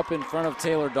up in front of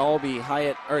Taylor Dalby.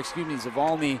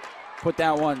 Zavalny put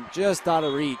that one just out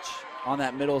of reach on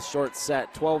that middle short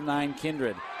set. 12-9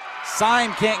 Kindred.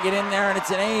 Syme can't get in there, and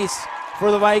it's an ace for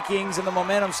the Vikings, and the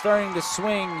momentum starting to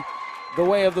swing the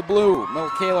way of the blue.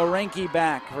 Michaela Renke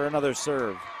back for another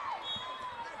serve.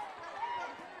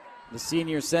 The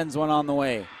senior sends one on the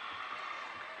way.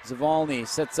 Zavalny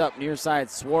sets up near side.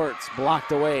 Swartz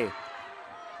blocked away.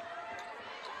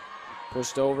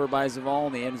 Pushed over by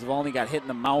Zavalny, and Zavalny got hit in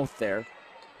the mouth there.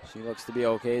 She looks to be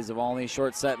okay. Zavalny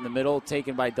short set in the middle,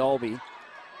 taken by Dalby.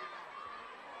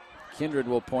 Kindred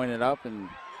will point it up, and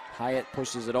Hyatt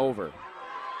pushes it over.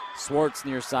 Swartz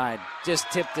near side, just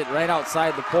tipped it right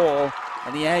outside the pole,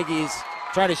 and the Aggies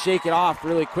try to shake it off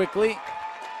really quickly.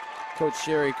 Coach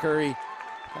Sherry Curry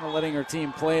kind of letting her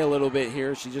team play a little bit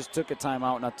here. She just took a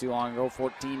timeout not too long ago,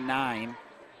 14-9.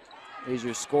 Is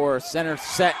your score. Center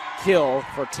set kill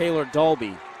for Taylor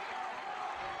Dalby.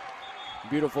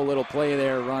 Beautiful little play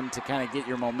there, run to kind of get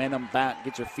your momentum back,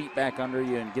 get your feet back under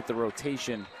you, and get the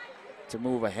rotation to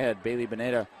move ahead. Bailey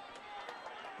Boneta,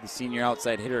 the senior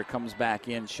outside hitter, comes back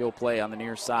in. She'll play on the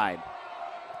near side.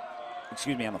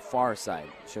 Excuse me, on the far side.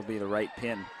 She'll be the right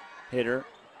pin hitter.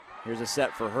 Here's a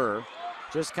set for her.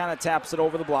 Just kind of taps it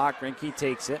over the block. Renke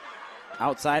takes it.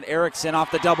 Outside, Erickson off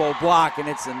the double block, and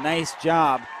it's a nice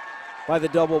job by the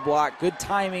double block. Good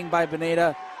timing by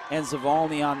Boneta and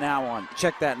Zavalny on that one.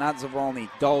 Check that, not Zavalny,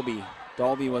 Dalby.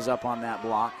 Dalby was up on that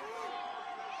block.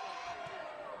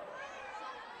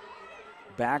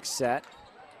 Back set.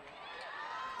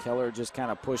 Keller just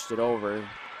kind of pushed it over.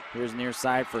 Here's near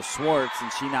side for Swartz,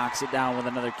 and she knocks it down with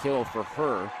another kill for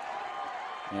her.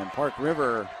 And Park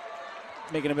River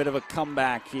making a bit of a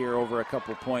comeback here over a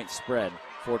couple point spread.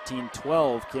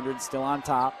 14-12, Kindred still on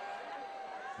top.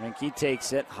 Renke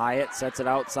takes it. Hyatt sets it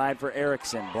outside for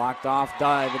Erickson. Blocked off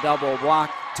by the double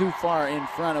block. Too far in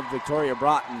front of Victoria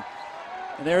Broughton.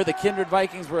 And there the Kindred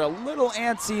Vikings were a little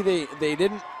antsy. They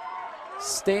didn't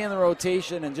stay in the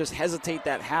rotation and just hesitate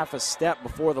that half a step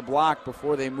before the block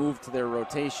before they moved to their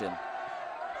rotation.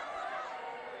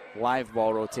 Live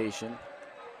ball rotation.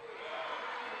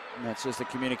 And that's just a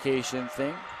communication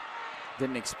thing.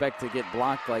 Didn't expect to get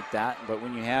blocked like that, but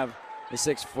when you have the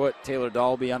 6-foot Taylor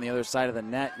Dalby on the other side of the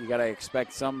net, you got to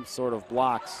expect some sort of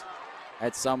blocks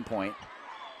at some point.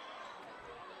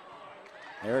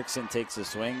 Erickson takes a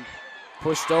swing,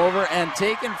 pushed over and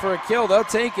taken for a kill. They'll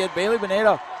take it. Bailey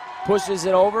Boneta pushes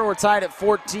it over. We're tied at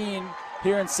 14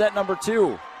 here in set number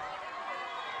 2.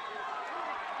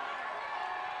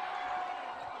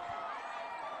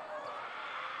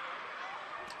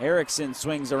 Erickson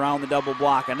swings around the double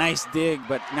block. A nice dig,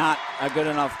 but not a good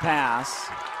enough pass.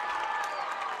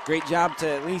 Great job to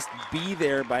at least be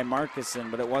there by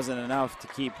Markuson, but it wasn't enough to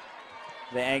keep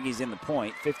the Aggies in the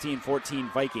point.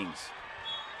 15-14 Vikings.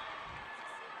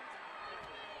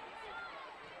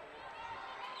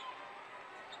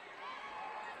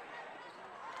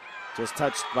 Just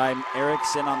touched by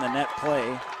Erickson on the net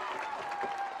play.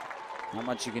 Not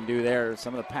much you can do there.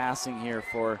 Some of the passing here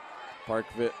for Park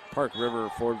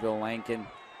River-Fordville, Lanking,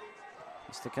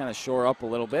 just to kind of shore up a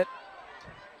little bit.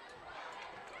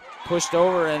 Pushed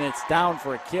over, and it's down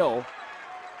for a kill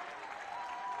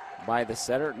by the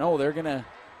setter. No, they're gonna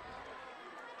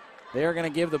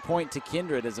give the point to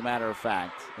Kindred, as a matter of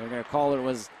fact. They're gonna call it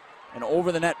was an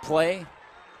over the net play.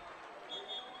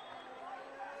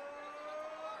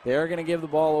 They're gonna give the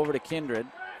ball over to Kindred.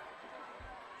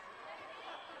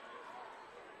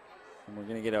 And we're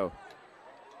gonna get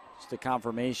just a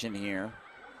confirmation here.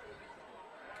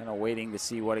 Kind of waiting to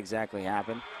see what exactly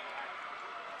happened.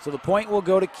 So the point will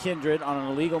go to Kindred on an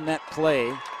illegal net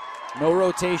play. No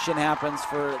rotation happens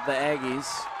for the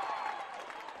Aggies.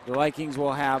 The Vikings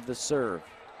will have the serve.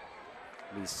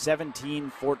 It'll be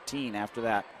 17-14 after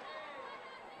that.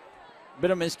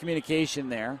 Bit of miscommunication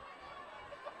there.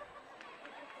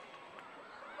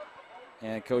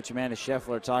 And Coach Amanda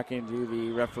Scheffler talking to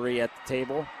the referee at the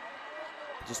table.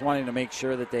 Just wanting to make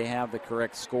sure that they have the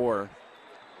correct score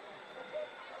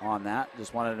on that.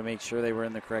 Just wanted to make sure they were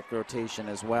in the correct rotation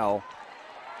as well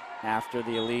after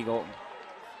the illegal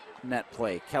net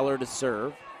play. Keller to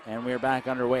serve, and we're back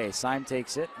underway. Syme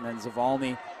takes it, and then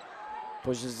Zavalny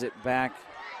pushes it back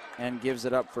and gives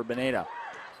it up for Boneta.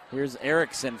 Here's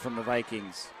Erickson from the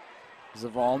Vikings.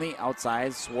 Zavalny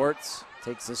outside. Swartz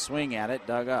takes a swing at it,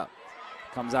 dug up.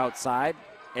 Comes outside.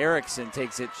 Erickson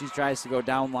takes it. She tries to go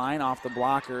down line off the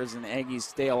blockers, and the Aggies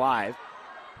stay alive.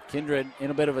 Kindred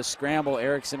in a bit of a scramble.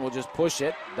 Erickson will just push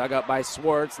it. Dug up by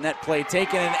Swartz. Net play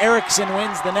taken, and Erickson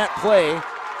wins the net play.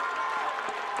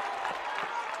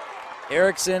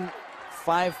 Erickson,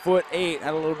 5'8",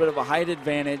 had a little bit of a height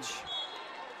advantage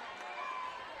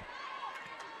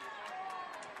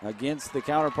against the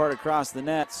counterpart across the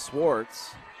net,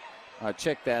 Swartz.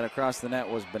 Check that, across the net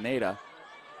was Boneta.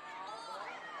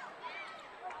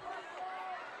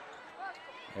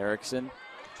 Erickson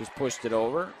just pushed it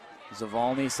over.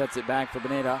 Zavalny sets it back for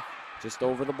Beneda. Just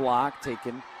over the block,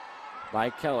 taken by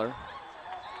Keller.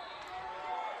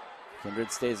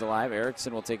 Kindred stays alive.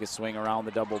 Erickson will take a swing around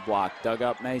the double block. Dug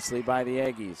up nicely by the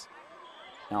Aggies.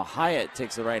 Now Hyatt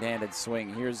takes the right-handed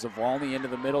swing. Here's Zavalny into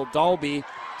the middle. Dalby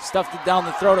stuffed it down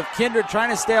the throat of Kindred, trying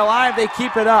to stay alive. They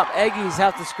keep it up. Aggies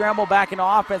have to scramble back into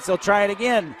offense. They'll try it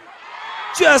again.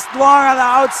 Just long on the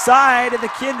outside, and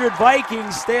the Kindred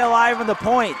Vikings stay alive on the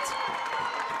point.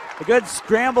 A good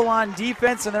scramble on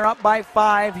defense, and they're up by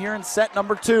 5 here in set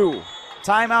number 2.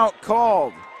 Timeout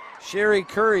called. Sherry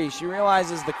Curry, she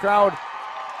realizes the crowd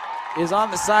is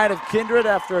on the side of Kindred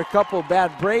after a couple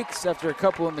bad breaks, after a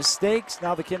couple of mistakes.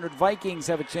 Now the Kindred Vikings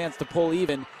have a chance to pull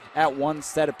even at 1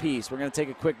 set apiece. We're going to take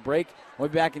a quick break. We'll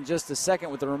be back in just a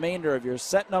second with the remainder of your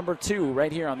set number 2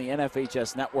 right here on the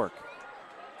NFHS Network.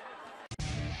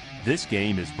 This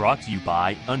game is brought to you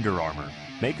by Under Armour,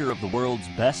 maker of the world's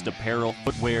best apparel,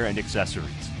 footwear, and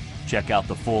accessories. Check out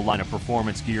the full line of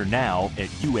performance gear now at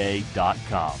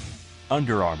UA.com.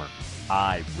 Under Armour,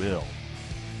 I will.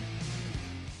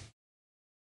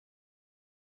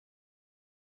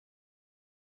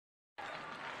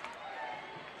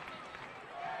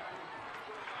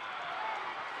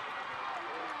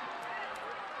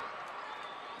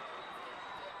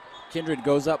 Kindred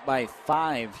goes up by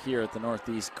 5 here at the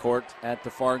Northeast Court at the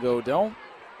Fargo Dome.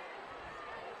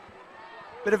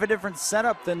 Bit of a different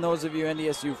setup than those of you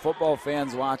NDSU football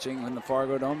fans watching in the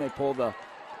Fargo Dome. They pull the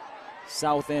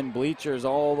south end bleachers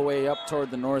all the way up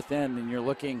toward the north end, and you're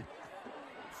looking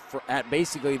at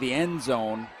basically the end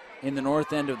zone in the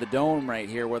north end of the dome right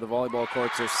here where the volleyball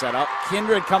courts are set up.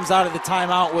 Kindred comes out of the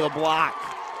timeout with a block.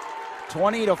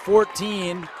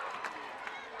 20-14.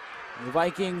 The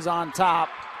Vikings on top.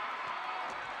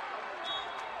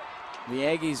 The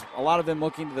Aggies, a lot of them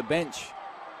looking to the bench.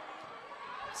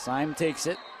 Syme takes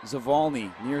it.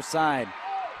 Zavalny near side.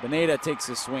 Beneda takes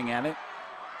a swing at it.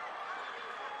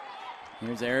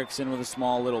 Here's Erickson with a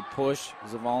small little push.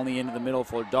 Zavalny into the middle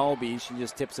for Dalby. She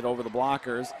just tips it over the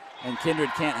blockers. And Kindred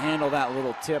can't handle that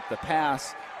little tip. The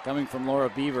pass coming from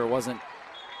Laura Beaver wasn't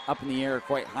up in the air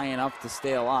quite high enough to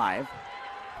stay alive.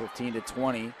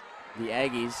 15-20. The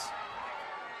Aggies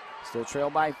still trail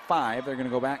by 5. They're going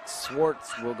to go back.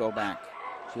 Swartz will go back.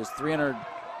 She has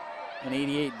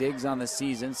 388 digs on the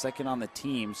season, second on the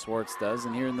team, Swartz does.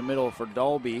 And here in the middle for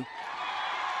Dalby,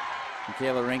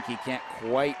 Michaela Renke can't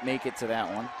quite make it to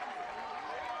that one.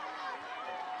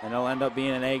 And it'll end up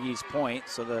being an Aggies point.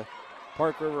 So the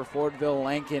Park River-Fordville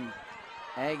Lanking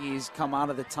Aggies come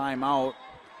out of the timeout.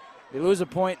 They lose a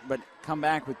point, but come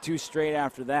back with 2 straight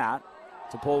after that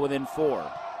to pull within 4.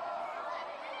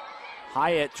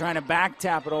 Hyatt trying to back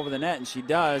tap it over the net, and she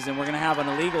does, and we're going to have an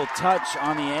illegal touch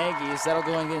on the Aggies. That'll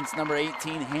go against number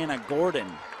 18, Hannah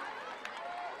Gordon.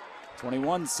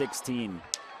 21-16.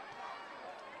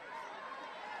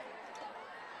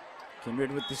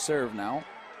 Kindred with the serve now.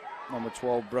 Number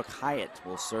 12, Brooke Hyatt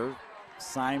will serve.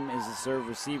 Syme is the serve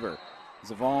receiver.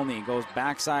 Zavalny goes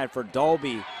backside for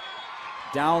Dalby.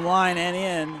 Down line and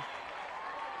in.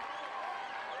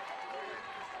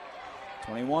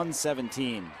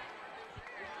 21-17.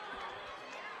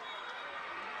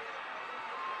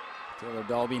 Taylor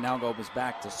Dalby now goes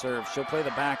back to serve. She'll play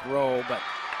the back row, but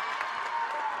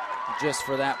just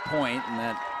for that point, and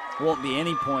that won't be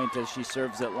any point as she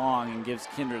serves it long and gives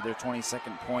Kindred their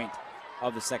 22nd point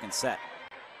of the second set.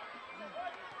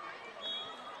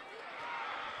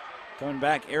 Coming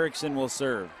back, Erickson will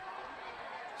serve.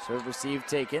 Serve receive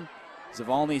taken.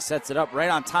 Zavalny sets it up right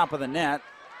on top of the net.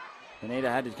 Beneda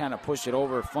had to kind of push it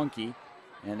over funky,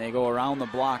 and they go around the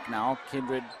block now.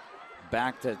 Kindred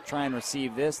back to try and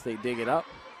receive this. They dig it up.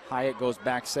 Hyatt goes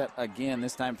back set again,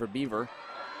 this time for Beaver.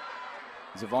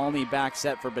 Zavalny back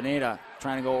set for Beneda,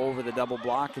 trying to go over the double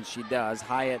block, and she does.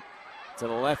 Hyatt to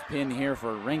the left pin here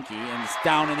for Renke, and it's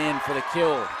down and in for the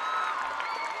kill.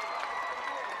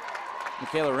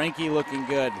 Michaela Renke looking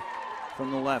good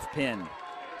from the left pin.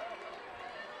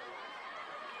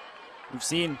 We've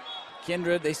seen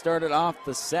Kindred, they started off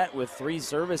the set with 3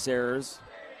 service errors.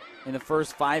 In the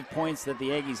first 5 points that the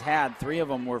Aggies had, 3 of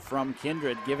them were from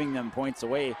Kindred, giving them points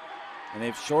away. And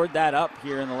they've shored that up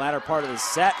here in the latter part of the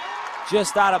set.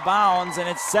 Just out of bounds, and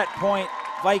it's set point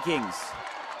Vikings.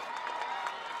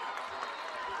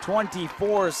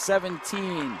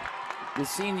 24-17. The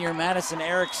senior Madison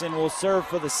Erickson will serve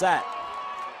for the set.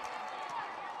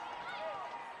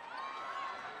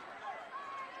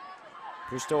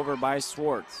 Pushed over by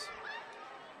Swartz.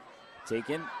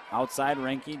 Taken outside,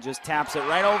 Renke just taps it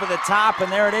right over the top,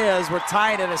 and there it is. We're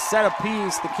tied at a set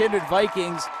apiece. The Kindred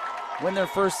Vikings win their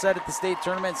first set at the state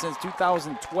tournament since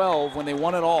 2012 when they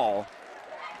won it all.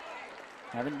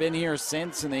 Haven't been here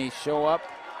since, and they show up.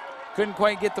 Couldn't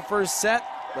quite get the first set,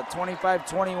 but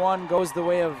 25-21 goes the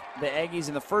way of the Aggies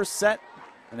in the first set,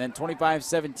 and then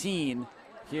 25-17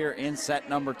 here in set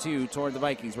number 2 toward the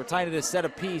Vikings. We're tied at a set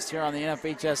apiece here on the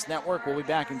NFHS Network. We'll be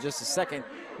back in just a second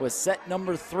with set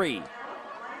number 3.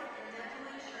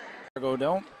 Fargo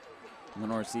Dome in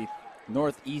the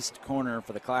northeast corner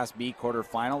for the Class B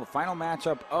quarterfinal. The final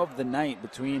matchup of the night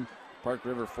between Park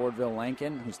River-Fordville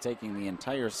Lanking, who's taking the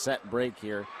entire set break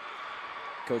here.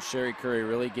 Coach Sherry Curry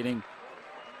really getting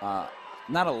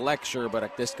not a lecture, but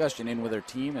a discussion in with her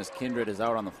team as Kindred is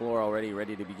out on the floor already,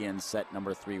 ready to begin set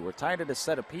number 3. We're tied at a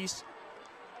set apiece.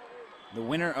 The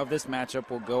winner of this matchup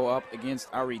will go up against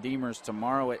our Redeemers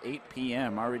tomorrow at 8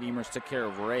 p.m. Our Redeemers took care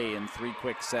of Ray in 3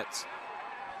 quick sets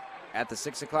at the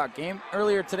 6 o'clock game.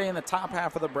 Earlier today in the top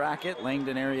half of the bracket,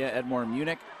 Langdon area Edmore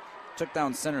Munich took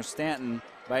down Center Stanton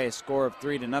by a score of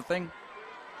 3-0.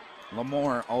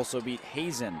 Lemoore also beat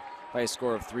Hazen by a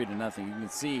score of 3-0. You can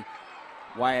see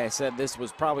why I said this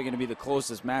was probably going to be the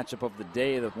closest matchup of the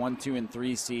day. The 1, 2, and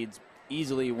 3 seeds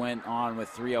easily went on with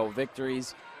 3-0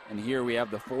 victories. And here we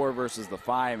have the 4 versus the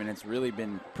 5, and it's really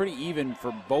been pretty even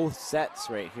for both sets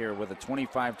right here with a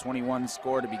 25-21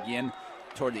 score to begin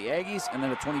toward the Aggies, and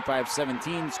then a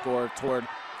 25-17 score toward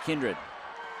Kindred.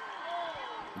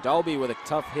 Dalby with a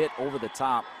tough hit over the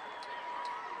top.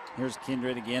 Here's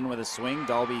Kindred again with a swing.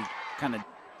 Dalby kind of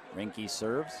Renke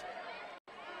serves.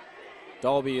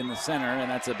 Dalby in the center, and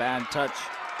that's a bad touch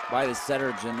by the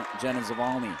setter, Jenna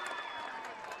Zavalny.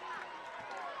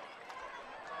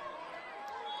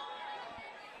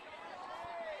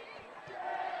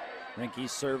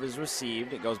 Renke's serve is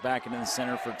received. It goes back into the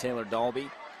center for Taylor Dalby.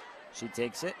 She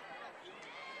takes it.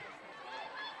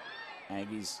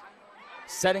 Aggies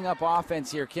setting up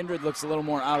offense here. Kindred looks a little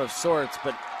more out of sorts,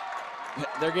 but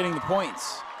they're getting the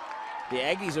points. The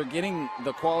Aggies are getting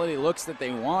the quality looks that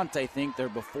they want, I think. They're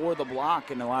before the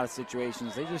block in a lot of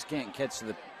situations. They just can't catch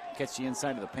the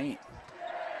inside of the paint.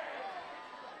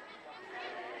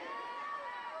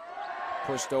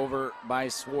 Pushed over by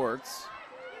Swartz.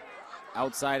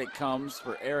 Outside it comes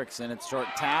for Erickson. It's short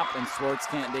tap, and Swartz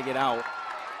can't dig it out.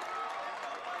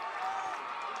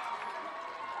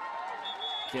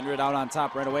 Kindred out on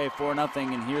top right away,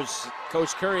 4-0, and here's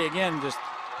Coach Curry again, just,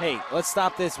 hey, let's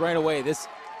stop this right away. This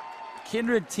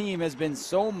Kindred team has been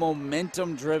so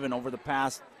momentum driven over the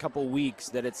past couple weeks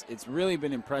that it's really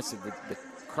been impressive. The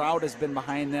crowd has been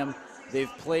behind them.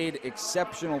 They've played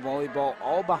exceptional volleyball,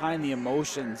 all behind the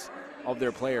emotions of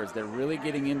their players. They're really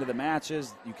getting into the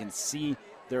matches. You can see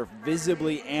they're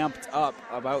visibly amped up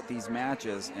about these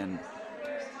matches, and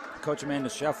Coach Amanda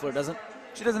Scheffler doesn't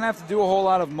have to do a whole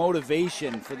lot of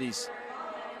motivation for these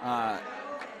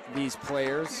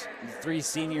players. The 3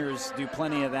 seniors do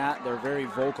plenty of that. They're very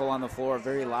vocal on the floor,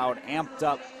 very loud, amped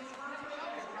up.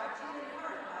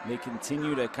 They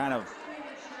continue to kind of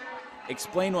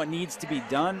explain what needs to be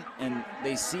done, and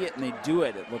they see it and they do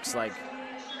it, it looks like,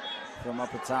 from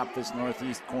up atop this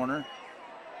northeast corner.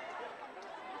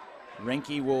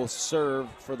 Renke will serve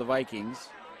for the Vikings.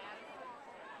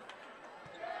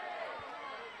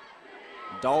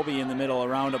 Dalby in the middle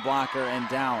around a blocker and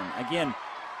down. Again,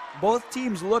 both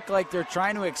teams look like they're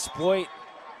trying to exploit,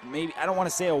 maybe, I don't want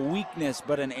to say a weakness,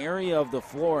 but an area of the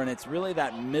floor, and it's really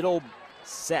that middle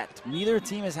set. Neither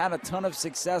team has had a ton of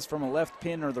success from a left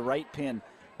pin or the right pin.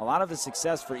 A lot of the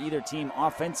success for either team,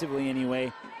 offensively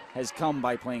anyway, has come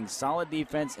by playing solid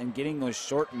defense and getting those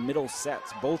short middle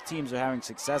sets. Both teams are having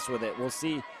success with it. We'll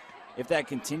see if that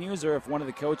continues or if one of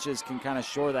the coaches can kind of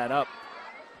shore that up.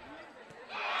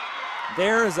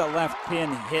 There's a left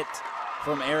pin hit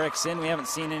from Erickson. We haven't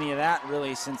seen any of that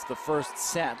really since the first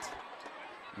set.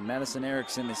 And Madison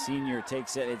Erickson, the senior,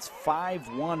 takes it. It's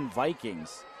 5-1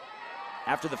 Vikings.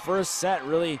 After the first set,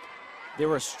 really, they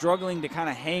were struggling to kind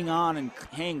of hang on and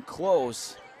hang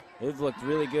close. They've looked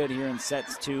really good here in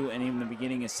sets 2 and even the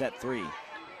beginning of set 3.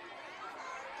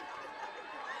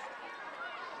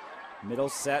 Middle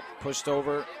set pushed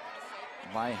over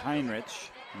by Heinrich.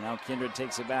 Now Kindred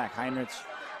takes it back. Heinrich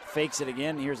fakes it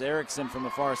again. Here's Erickson from the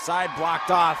far side,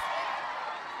 blocked off.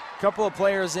 A couple of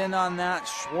players in on that.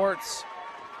 Schwartz,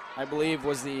 I believe,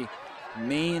 was the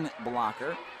main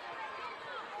blocker.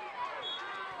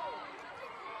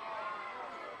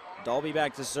 Dalby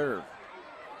back to serve.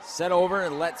 Set over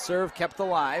and let serve, kept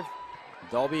alive.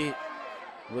 Dalby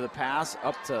with a pass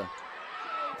up to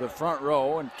the front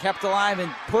row and kept alive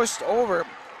and pushed over.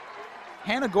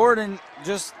 Hannah Gordon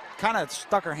just kind of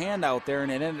stuck her hand out there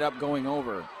and it ended up going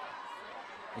over.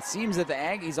 It seems that the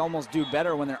Aggies almost do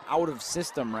better when they're out of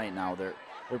system right now. They're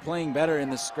playing better in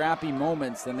the scrappy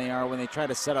moments than they are when they try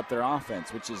to set up their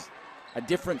offense, which is a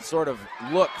different sort of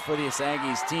look for this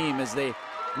Aggies team as they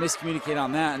miscommunicate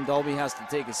on that, and Dalby has to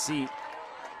take a seat.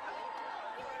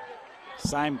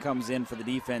 Syme comes in for the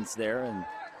defense there, and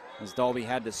as Dalby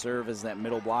had to serve as that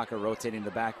middle blocker rotating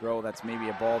the back row, that's maybe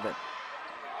a ball that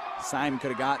Syme could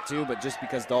have got to, but just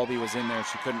because Dalby was in there,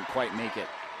 she couldn't quite make it.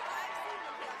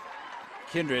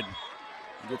 Kindred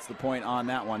gets the point on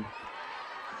that one.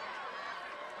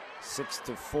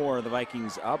 6-4, the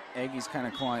Vikings up. Aggies kind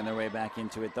of clawing their way back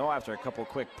into it, though. After a couple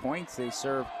quick points, they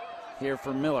serve here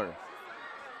for Miller.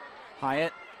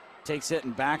 Hyatt takes it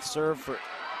and back serve for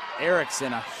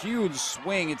Erickson. A huge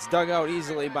swing. It's dug out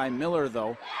easily by Miller,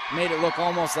 though. Made it look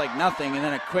almost like nothing, and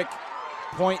then a quick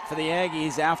point for the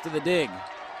Aggies after the dig.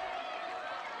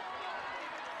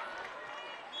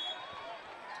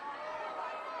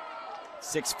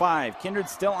 (6-5). Kindred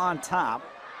still on top,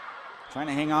 trying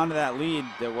to hang on to that lead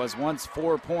that was once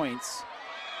 4 points.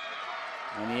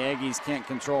 And the Aggies can't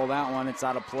control that one. It's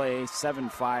out of play.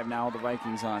 7-5 now, the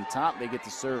Vikings on top. They get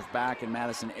to serve back, and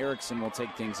Madison Erickson will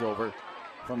take things over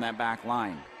from that back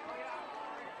line.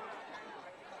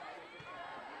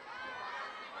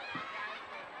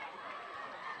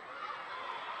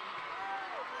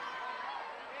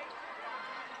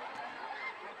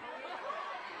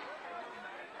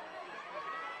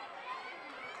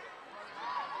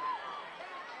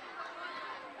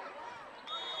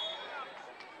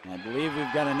 I believe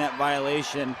we've got a net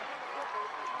violation.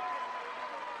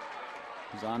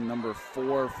 It's on number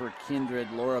 4 for Kindred,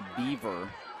 Laura Beaver.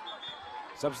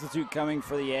 Substitute coming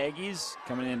for the Aggies.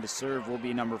 Coming in to serve will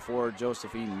be number 4,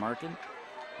 Josephine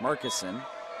Markison,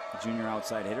 junior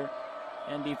outside hitter,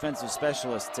 and defensive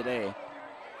specialist today.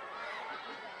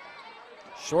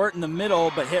 Short in the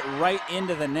middle, but hit right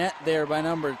into the net there by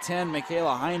number 10,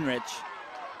 Michaela Heinrich.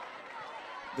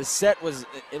 The set was,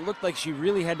 it looked like she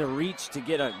really had to reach to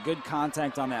get a good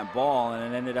contact on that ball,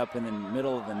 and it ended up in the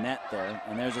middle of the net there.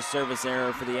 And there's a service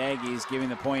error for the Aggies, giving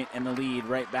the point and the lead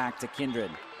right back to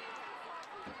Kindred.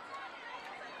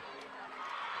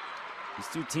 These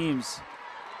two teams,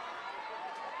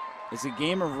 it's a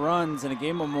game of runs and a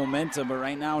game of momentum, but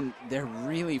right now they're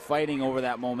really fighting over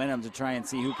that momentum to try and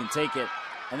see who can take it.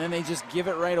 And then they just give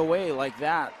it right away like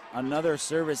that. Another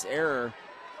service error,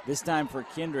 this time for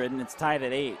Kindred, and it's tied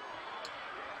at 8.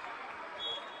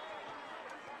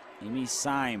 Amy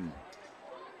Syme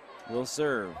will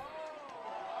serve.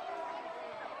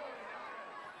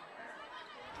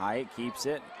 Hyatt keeps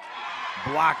it.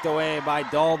 Blocked away by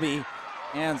Dalby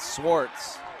and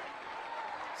Swartz.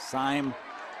 Syme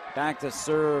back to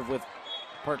serve with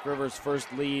Park River's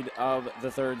first lead of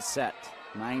the third set.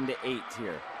 9-8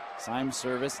 here. Syme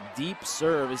service, deep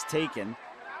serve is taken.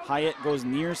 Hyatt goes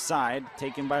near side,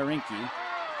 taken by Rinke.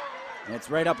 And it's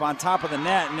right up on top of the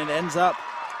net, and it ends up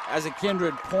as a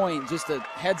Kindred point. Just a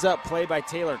heads-up play by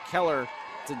Taylor Keller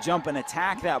to jump and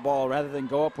attack that ball rather than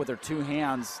go up with her two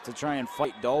hands to try and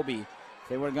fight Dalby. If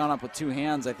they would have gone up with two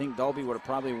hands, I think Dalby would have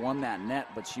probably won that net,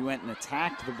 but she went and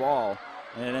attacked the ball,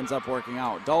 and it ends up working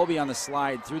out. Dalby on the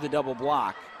slide through the double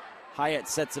block. Hyatt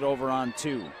sets it over on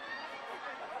 2.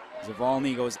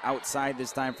 Zavalny goes outside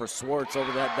this time for Swartz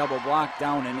over that double block,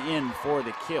 down and in for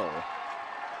the kill.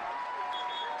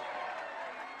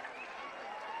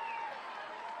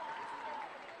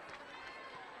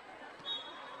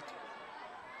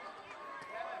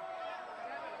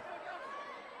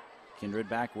 Kindred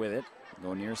back with it.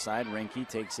 Go near side. Rinke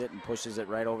takes it and pushes it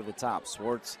right over the top.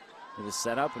 Swartz with a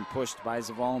setup and pushed by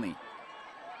Zavalny.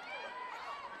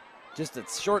 Just a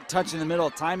short touch in the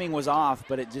middle. Timing was off,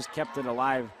 but it just kept it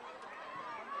alive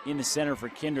in the center for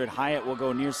Kindred. Hyatt will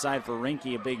go near side for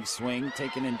Rinke. A big swing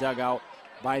taken and dug out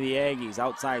by the Aggies.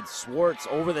 Outside Swartz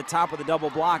over the top of the double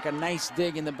block. A nice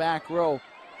dig in the back row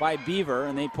by Beaver,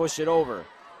 and they push it over.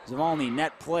 Zavalny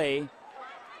net play.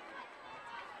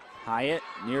 Hyatt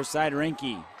near side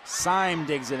Rinke. Syme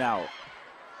digs it out.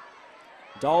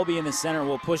 Dalby in the center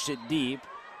will push it deep.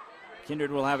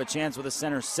 Kindred will have a chance with a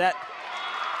center set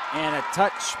and a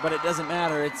touch, but it doesn't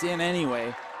matter. It's in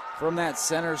anyway from that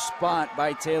center spot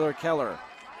by Taylor Keller.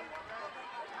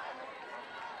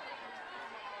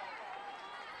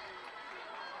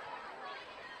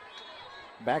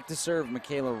 Back to serve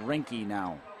Michaela Rinke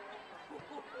now.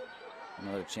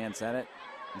 Another chance at it.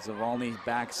 Zavalny's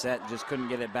back set, just couldn't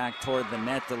get it back toward the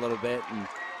net a little bit. And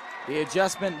the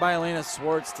adjustment by Elena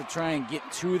Swartz to try and get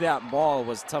to that ball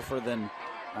was tougher than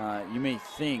you may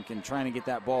think, and trying to get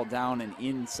that ball down and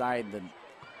inside the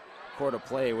court of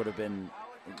play would have been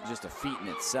just a feat in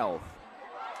itself,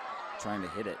 trying to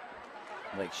hit it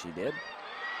like she did.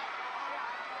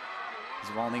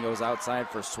 Zavalny goes outside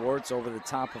for Swartz over the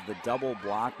top of the double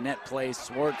block. Net play,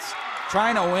 Swartz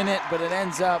trying to win it, but it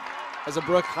ends up as a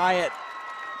Brooke Hyatt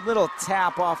little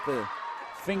tap off the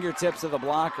fingertips of the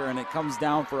blocker, and it comes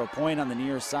down for a point on the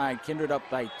near side. Kindred up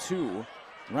by 2.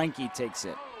 Reinke takes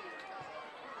it.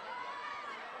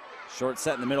 Short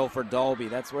set in the middle for Dalby.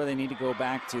 That's where they need to go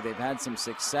back to. They've had some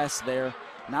success there.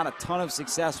 Not a ton of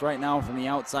success right now from the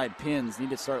outside pins. Need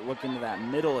to start looking to that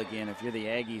middle again if you're the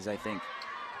Aggies, I think.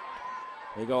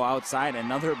 They go outside.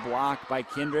 Another block by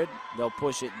Kindred. They'll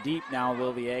push it deep now,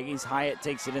 will the Aggies. Hyatt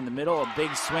takes it in the middle. A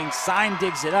big swing. Syme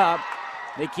digs it up.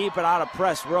 They keep it out of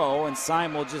press row, and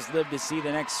Syme will just live to see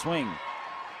the next swing.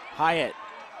 Hyatt,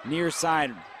 near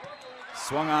side.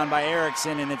 Swung on by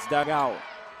Erickson, and it's dug out.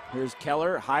 Here's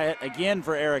Keller. Hyatt again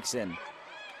for Erickson.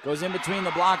 Goes in between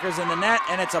the blockers and the net,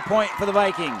 and it's a point for the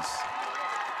Vikings.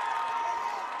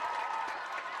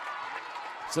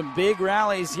 Some big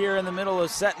rallies here in the middle of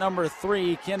set number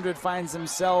 3. Kindred finds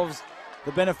themselves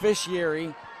the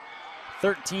beneficiary.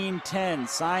 13-10.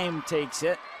 Syme takes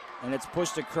it, and it's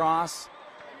pushed across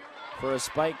for a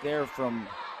spike there from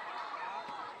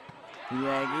the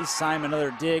Aggies. Syme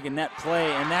another dig and net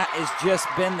play, and that has just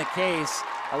been the case.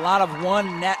 A lot of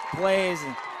one net plays,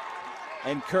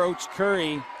 and Coach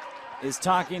Curry is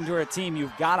talking to her team.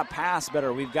 You've got to pass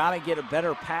better. We've got to get a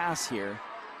better pass here.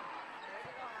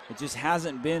 It just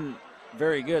hasn't been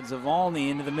very good. Zavalny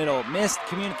into the middle. Missed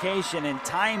communication and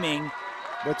timing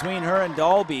between her and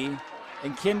Dalby.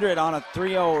 And Kindred on a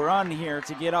 3-0 run here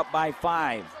to get up by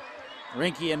 5.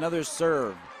 Reinke another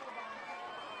serve.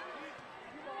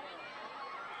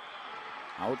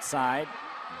 Outside.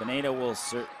 Beneda will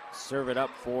serve it up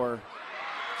for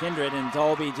Kindred, and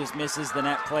Dalby just misses the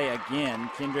net play again.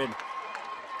 Kindred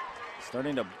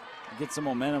starting to get some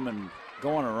momentum and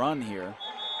go on a run here.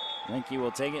 Reinke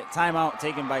will take it. Timeout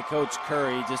taken by Coach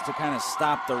Curry just to kind of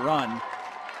stop the run.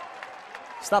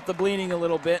 Stop the bleeding a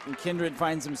little bit, and Kindred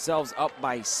finds themselves up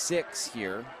by 6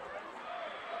 here.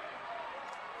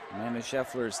 Amanda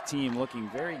Scheffler's team looking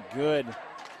very good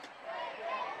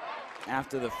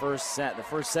after the first set. The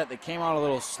first set that came out a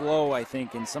little slow, I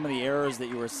think, and some of the errors that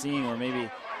you were seeing were maybe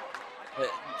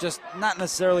just not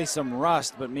necessarily some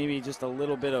rust, but maybe just a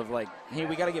little bit of like, hey,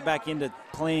 we got to get back into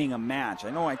playing a match. I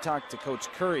know I talked to Coach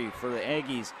Curry for the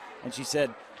Aggies, and she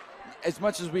said, as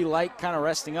much as we like kind of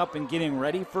resting up and getting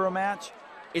ready for a match,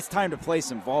 it's time to play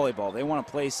some volleyball. They want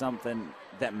to play something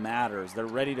that matters. They're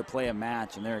ready to play a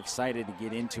match, and they're excited to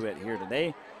get into it here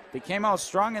today. They came out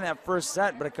strong in that first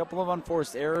set, but a couple of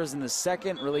unforced errors in the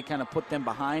second really kind of put them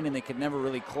behind, and they could never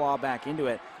really claw back into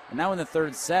it. And now in the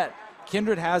third set,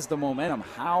 Kindred has the momentum.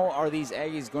 How are these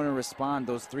Aggies going to respond?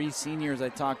 Those 3 seniors I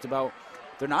talked about,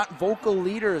 they're not vocal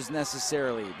leaders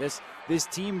necessarily. This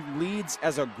team leads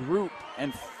as a group,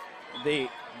 and they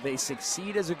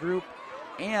succeed as a group,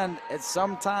 and at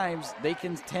some times they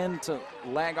can tend to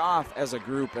lag off as a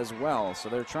group as well. So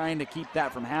they're trying to keep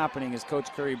that from happening as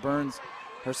Coach Curry burns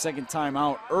her second time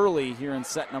out early here in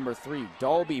set number 3.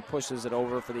 Dalby pushes it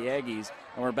over for the Aggies,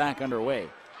 and we're back underway.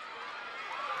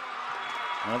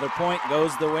 Another point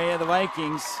goes the way of the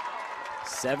Vikings.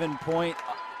 7-point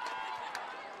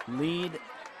lead.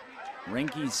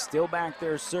 Reinke's still back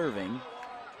there serving.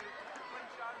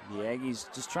 The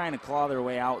Aggies just trying to claw their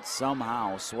way out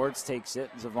somehow. Swartz takes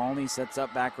it. Zavalny sets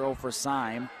up back row for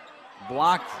Syme.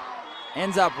 Blocked.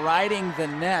 Ends up riding the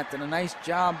net, and a nice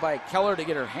job by Keller to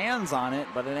get her hands on it,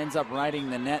 but it ends up riding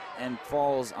the net and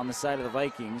falls on the side of the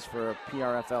Vikings for a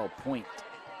PRFL point.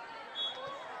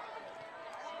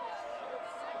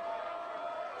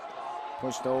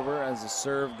 Pushed over as the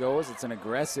serve goes. It's an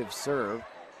aggressive serve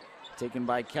taken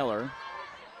by Keller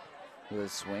with a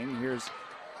swing. Here's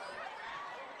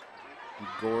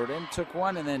Gordon, took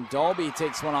one, and then Dalby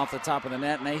takes one off the top of the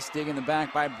net. Nice dig in the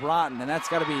back by Broughton, and that's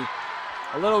got to be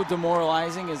a little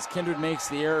demoralizing as Kindred makes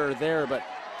the error there, but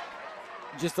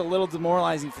just a little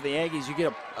demoralizing for the Aggies. You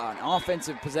get an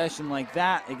offensive possession like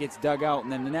that, it gets dug out,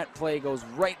 and then the net play goes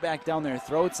right back down their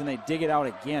throats, and they dig it out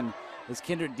again. This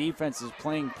Kindred defense is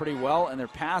playing pretty well, and they're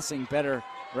passing better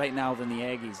right now than the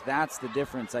Aggies. That's the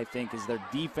difference, I think, is their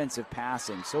defensive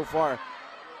passing. So far,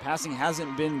 passing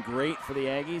hasn't been great for the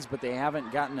Aggies, but they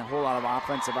haven't gotten a whole lot of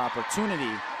offensive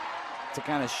opportunity to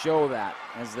kind of show that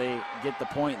as they get the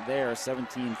point there,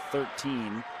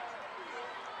 17-13.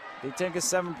 They take a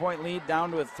 7-point lead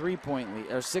down to a 3-point lead,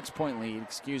 or 6-point lead,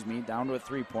 excuse me, down to a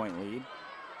 3-point lead.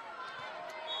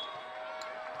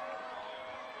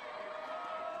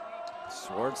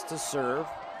 Swartz to serve.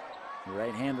 The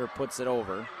right-hander puts it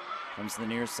over. Comes to the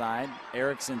near side.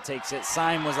 Erickson takes it.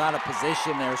 Syme was out of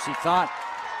position there. She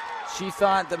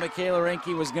thought that Michaela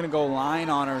Reinke was going to go line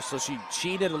on her, so she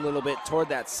cheated a little bit toward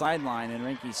that sideline, and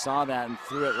Reinke saw that and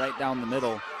threw it right down the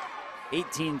middle.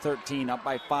 18-13, up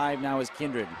by 5 now is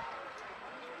Kindred.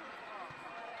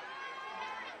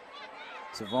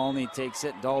 Zavalny takes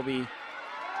it. Dalby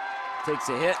takes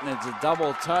a hit, and it's a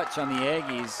double touch on the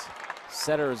Aggies.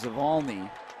 Setter Zavalny.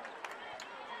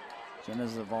 Jenna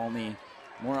Zavalny,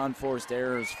 more unforced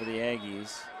errors for the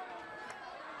Aggies.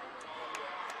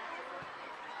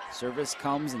 Service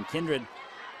comes, and Kindred,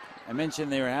 I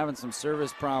mentioned they were having some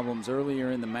service problems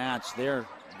earlier in the match. They're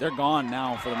gone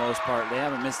now for the most part. They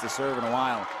haven't missed a serve in a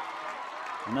while.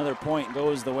 Another point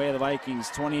goes the way of the Vikings,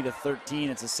 20-13.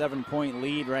 It's a 7-point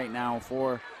lead right now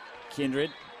for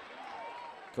Kindred.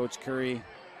 Coach Curry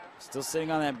still sitting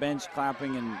on that bench,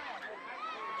 clapping and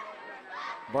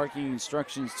barking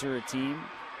instructions to her team.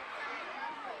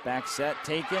 Back set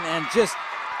taken, and just,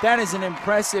 that is an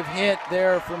impressive hit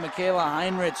there from Michaela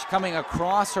Heinrich, coming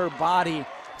across her body,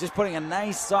 just putting a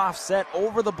nice soft set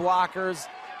over the blockers,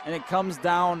 and it comes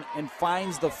down and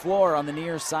finds the floor on the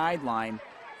near sideline.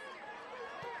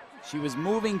 She was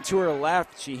moving to her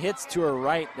left. She hits to her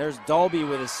right. There's Dalby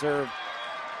with a serve.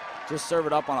 Just serve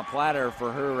it up on a platter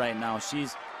for her right now.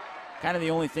 She's kind of the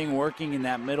only thing working in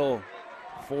that middle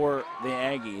for the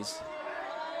Aggies.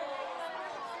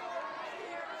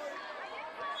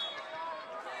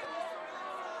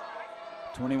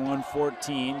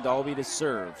 (21-14), Dalby to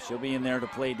serve. She'll be in there to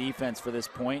play defense for this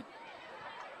point.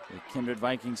 The Kindred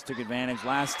Vikings took advantage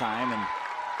last time, and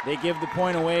they give the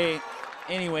point away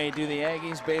anyway, do the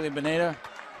Aggies. Bailey Beneda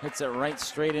hits it right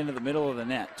straight into the middle of the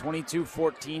net.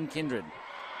 22-14 Kindred.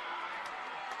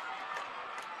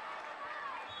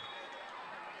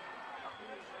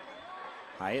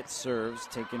 Hyatt serves,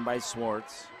 taken by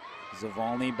Swartz.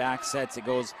 Zavalny back sets, it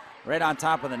goes right on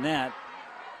top of the net.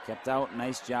 Kept out,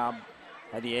 nice job.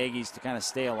 Had the Aggies to kind of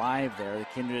stay alive there. The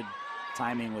Kindred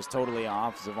timing was totally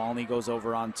off. Zavalny goes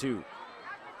over on two.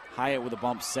 Hyatt with a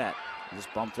bump set.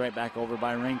 Just bumped right back over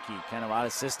by Rinke. Kind of out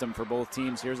of system for both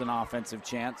teams. Here's an offensive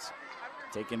chance.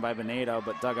 Taken by Beneda,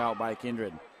 but dug out by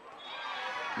Kindred.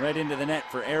 Right into the net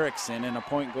for Erickson, and a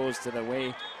point goes to the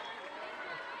way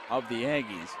of the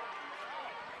Aggies.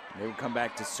 They will come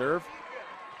back to serve.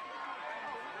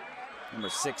 Number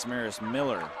 6, Maris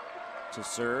Miller to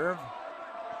serve.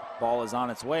 Ball is on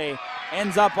its way.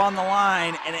 Ends up on the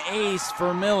line. An ace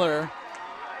for Miller.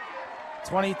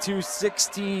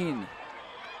 22-16.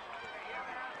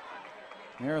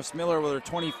 Maris Miller with her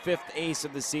 25th ace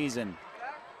of the season.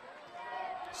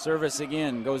 Service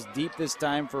again, goes deep this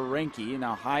time for Rinke.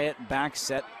 Now Hyatt back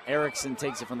set. Erickson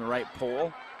takes it from the right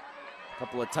pole.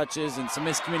 Couple of touches and some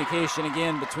miscommunication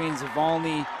again between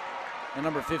Zavalny and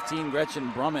number 15,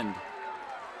 Gretchen Brummond.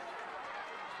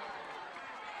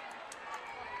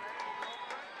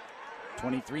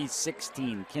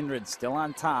 (23-16), Kindred still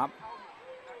on top.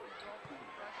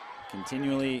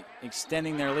 Continually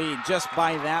extending their lead just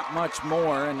by that much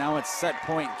more, and now it's set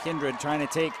point Kindred trying to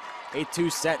take a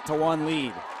 2-1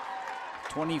 lead.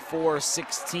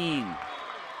 24-16.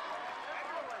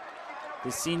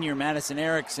 The senior Madison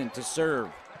Erickson to serve.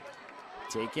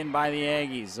 Taken by the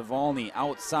Aggies. Zavalny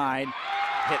outside,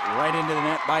 hit right into the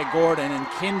net by Gordon, and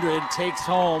Kindred takes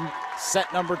home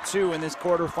set number 2 in this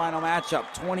quarterfinal matchup.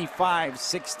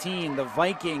 25-16. The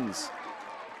Vikings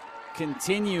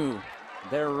continue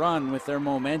their run with their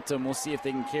momentum. We'll see if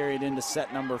they can carry it into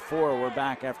set number 4. We're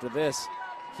back after this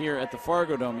here at the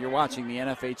Fargo Dome. You're watching the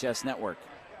NFHS Network.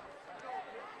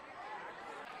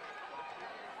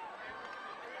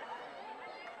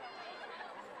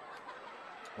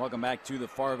 Welcome back to the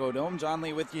Fargo Dome. John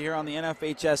Lee with you here on the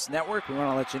NFHS Network. We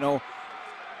want to let you know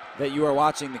that you are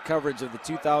watching the coverage of the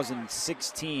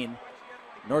 2016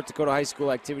 North Dakota High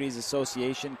School Activities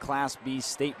Association Class B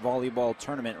State Volleyball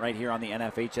Tournament right here on the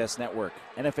NFHS Network.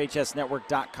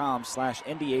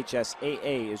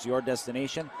 NFHSnetwork.com/NDHSAA is your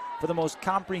destination for the most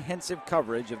comprehensive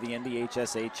coverage of the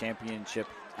NDHSA Championship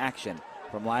action.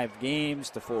 From live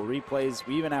games to full replays,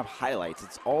 we even have highlights.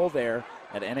 It's all there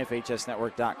at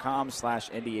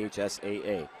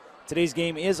NFHSnetwork.com/NDHSAA. Today's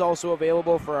game is also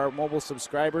available for our mobile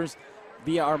subscribers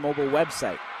via our mobile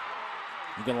website.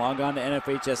 You can log on to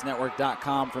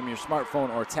NFHSnetwork.com from your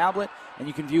smartphone or tablet, and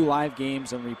you can view live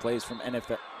games and replays from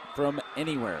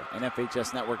anywhere.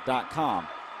 NFHSnetwork.com.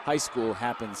 High school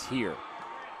happens here.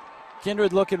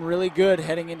 Kindred looking really good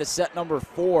heading into set number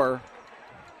 4.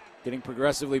 Getting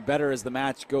progressively better as the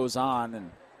match goes on, and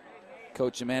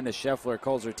Coach Amanda Scheffler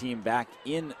calls her team back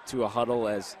into a huddle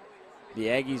as the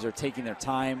Aggies are taking their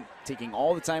time, taking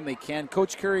all the time they can.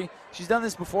 Coach Curry, she's done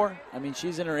this before. I mean,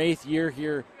 she's in her 8th year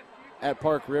here at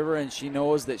Park River, and she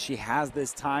knows that she has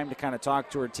this time to kind of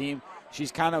talk to her team.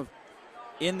 She's kind of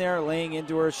in there laying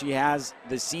into her. She has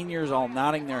the seniors all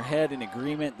nodding their head in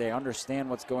agreement. They understand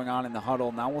what's going on in the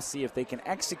huddle. Now we'll see if they can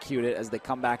execute it as they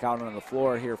come back out on the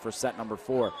floor here for set number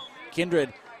 4.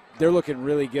 Kindred, they're looking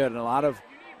really good, and a lot of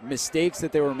mistakes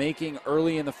that they were making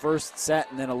early in the first set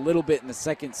and then a little bit in the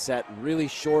second set really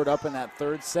shored up in that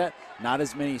third set. Not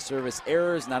as many service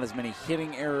errors, not as many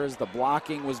hitting errors. The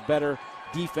blocking was better.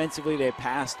 Defensively, they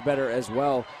passed better as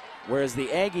well. Whereas the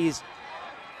Aggies,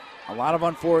 a lot of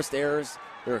unforced errors.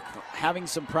 They're having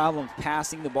some problems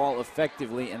passing the ball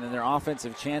effectively, and then their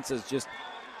offensive chances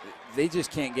they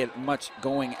just can't get much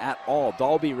going at all.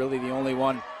 Dalby really the only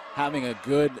one having a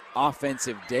good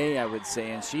offensive day, I would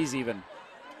say, and she's even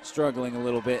struggling a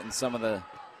little bit in some of the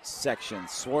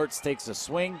sections. Swartz takes a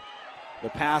swing. The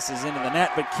pass is into the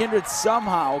net, but Kindred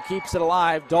somehow keeps it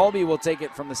alive. Dalby will take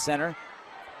it from the center.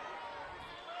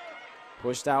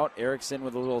 Pushed out. Erickson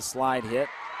with a little slide hit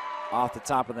off the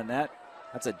top of the net.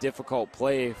 That's a difficult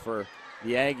play for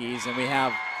the Aggies, and we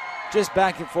have just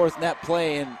back and forth net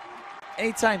play, and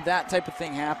anytime that type of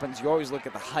thing happens, you always look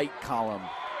at the height column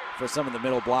for some of the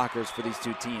middle blockers for these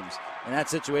two teams. In that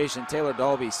situation, Taylor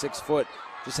Dalby, 6 foot,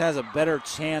 just has a better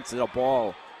chance at a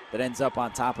ball that ends up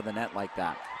on top of the net like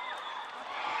that.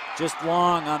 Just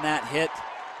long on that hit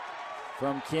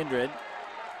from Kindred.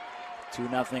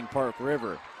 2-0 Park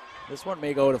River. This one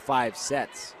may go to 5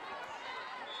 sets.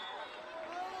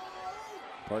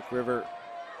 Park River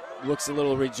looks a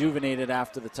little rejuvenated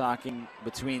after the talking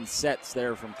between sets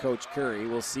there from Coach Curry.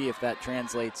 We'll see if that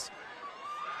translates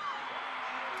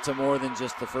to more than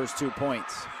just the first 2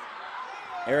 points.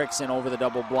 Erickson over the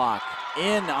double block.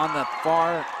 In on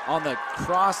the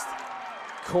cross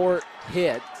court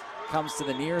hit. Comes to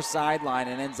the near sideline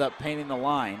and ends up painting the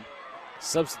line.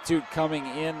 Substitute coming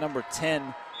in, number 10.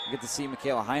 You get to see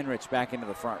Michaela Heinrich back into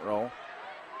the front row.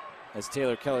 As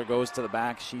Taylor Keller goes to the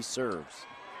back, she serves.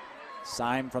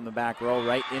 Syme from the back row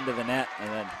right into the net, and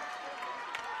then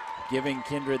giving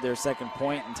Kindred their second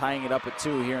point and tying it up at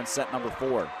 2 here in set number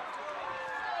 4.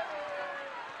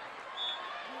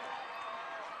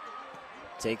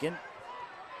 Taken.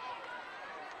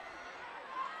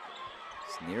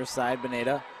 It's near side,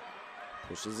 Beneda.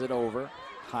 Pushes it over.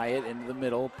 Hyatt into the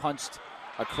middle. Punched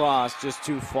across just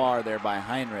too far there by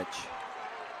Heinrich.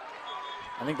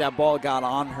 I think that ball got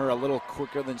on her a little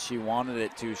quicker than she wanted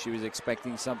it to. She was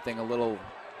expecting something a little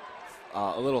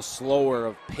slower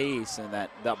of pace, and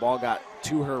that ball got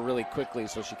to her really quickly,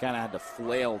 so she kind of had to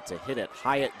flail to hit it.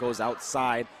 Hyatt goes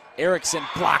outside. Erickson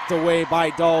blocked away by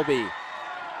Dalby.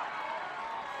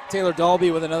 Taylor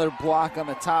Dalby with another block on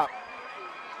the top.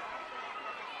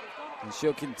 And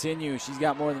she'll continue. She's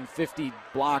got more than 50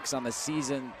 blocks on the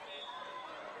season.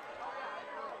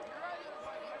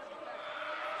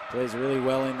 Plays really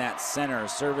well in that center.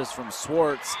 Service from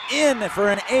Swartz. In for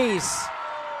an ace.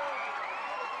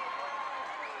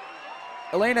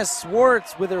 Elena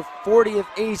Swartz with her 40th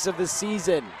ace of the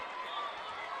season.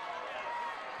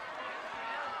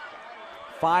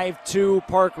 5-2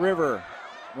 Park River.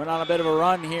 Went on a bit of a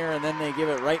run here, and then they give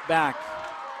it right back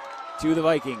to the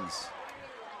Vikings.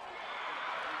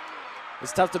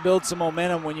 It's tough to build some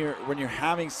momentum when you're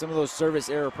having some of those service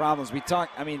error problems.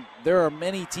 There are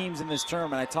many teams in this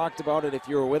tournament. I talked about it if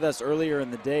you were with us earlier in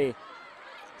the day.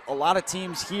 A lot of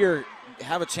teams here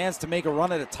have a chance to make a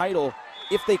run at a title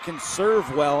if they can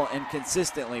serve well and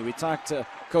consistently. We talked to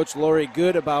Coach Lori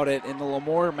Good about it in the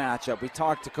Lemoore matchup. We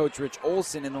talked to Coach Rich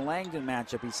Olson in the Langdon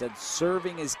matchup. He said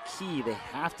serving is key. They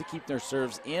have to keep their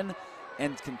serves in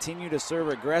and continue to serve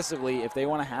aggressively if they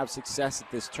want to have success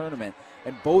at this tournament.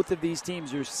 And both of these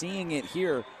teams, you're seeing it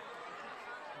here,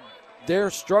 they're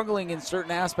struggling in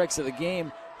certain aspects of the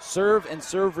game. Serve and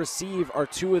serve receive are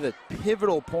 2 of the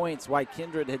pivotal points why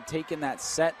Kindred had taken that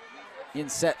set in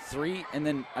set 3, and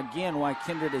then again why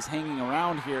Kindred is hanging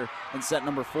around here in set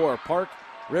number 4. Park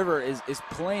River is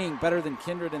playing better than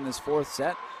Kindred in this 4th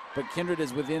set, but Kindred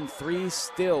is within 3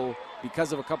 still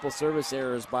because of a couple service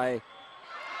errors by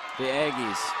the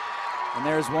Aggies. And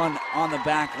there's one on the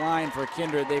back line for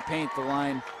Kindred. They paint the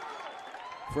line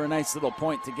for a nice little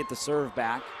point to get the serve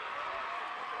back.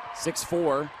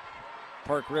 6-4,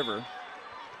 Park River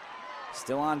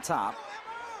still on top.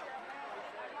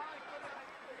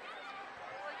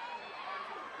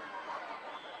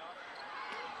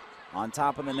 On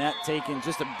top of the net, taking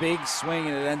just a big swing,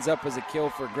 and it ends up as a kill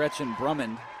for Gretchen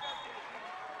Brummond.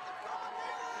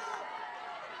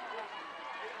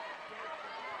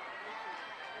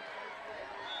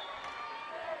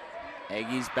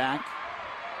 Aggies back.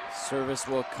 Service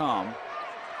will come.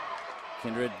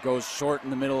 Kindred goes short in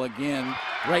the middle again.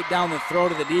 Right down the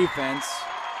throat of the defense.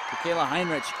 Michaela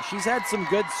Heinrich, she's had some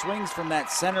good swings from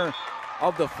that center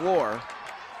of the floor.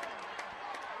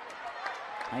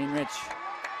 Heinrich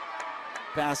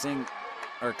passing,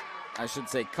 or I should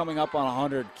say coming up on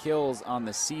 100 kills on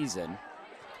the season.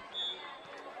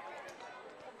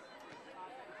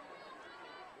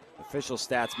 Official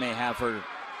stats may have her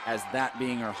as that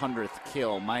being her 100th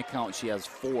kill. My count, she has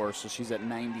 4, so she's at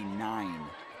 99.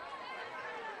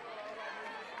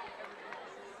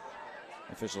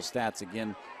 Official stats,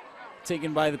 again,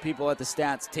 taken by the people at the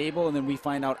stats table, and then we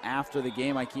find out after the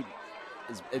game. I keep,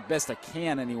 as best I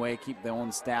can anyway, keep their own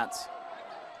stats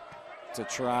to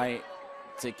try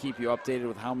to keep you updated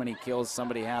with how many kills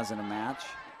somebody has in a match.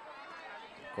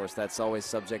 Of course, that's always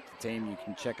subject to team. You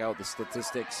can check out the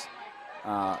statistics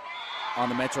on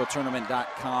the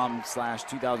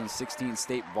metrotournament.com/2016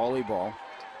 state volleyball.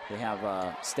 They have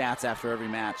stats after every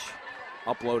match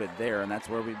uploaded there, and that's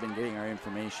where we've been getting our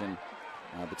information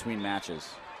between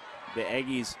matches. The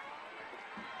Aggies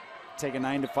take a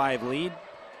 9-5 lead.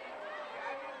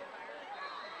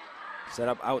 Set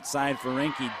up outside for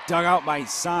Rinke, dug out by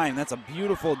Syme. That's a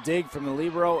beautiful dig from the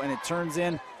libero, and it turns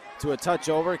in to a touch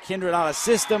over. Kindred out of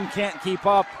system, can't keep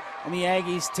up, and the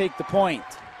Aggies take the point.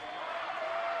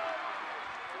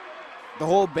 The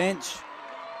whole bench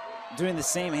doing the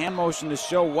same hand motion to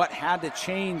show what had to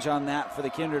change on that for the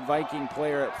Kindred Viking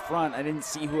player up front. I didn't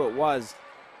see who it was.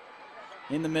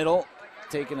 In the middle,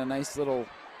 taking a nice little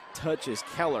touch is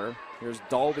Keller. Here's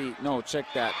Dalby. No, check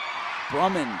that.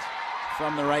 Brummond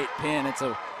from the right pin. It's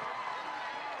a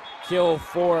kill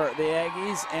for the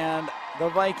Aggies, and the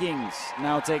Vikings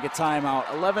now take a timeout.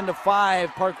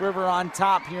 11-5, Park River on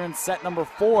top here in set number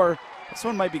 4. This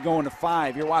one might be going to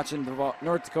 5. You're watching the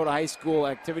North Dakota High School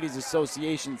Activities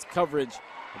Association's coverage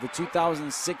of the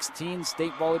 2016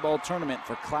 state volleyball tournament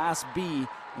for Class B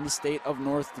in the state of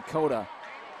North Dakota.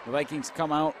 The Vikings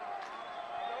come out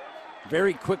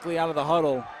very quickly out of the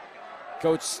huddle.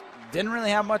 Coach didn't really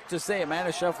have much to say.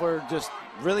 Amanda Scheffler just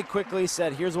really quickly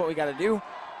said, here's what we got to do,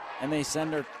 and they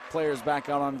send their players back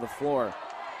out onto the floor.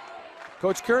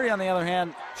 Coach Curry, on the other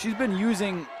hand, she's been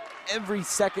using every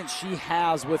second she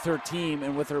has with her team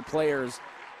and with her players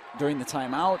during the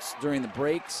timeouts, during the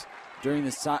breaks, during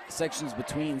the sections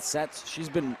between sets. She's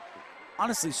been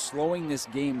honestly slowing this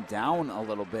game down a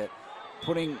little bit,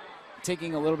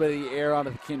 taking a little bit of the air out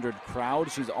of the Kindred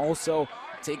crowd. She's also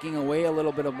taking away a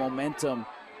little bit of momentum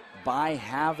by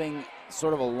having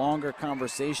sort of a longer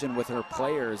conversation with her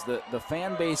players. The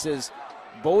fan bases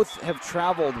both have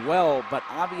traveled well, but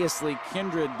obviously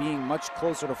Kindred being much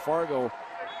closer to Fargo,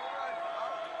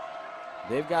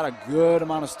 they've got a good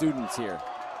amount of students here.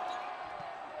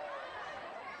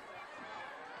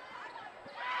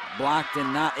 Blocked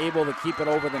and not able to keep it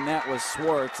over the net was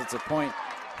Swartz. It's a point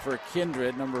for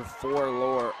Kindred, number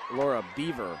 4, Laura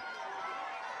Beaver.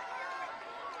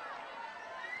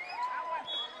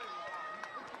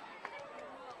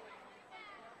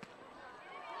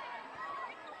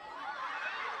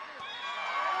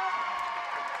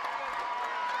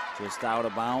 Just out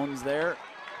of bounds there.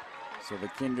 So the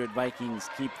Kindred Vikings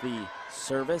keep the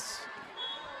service.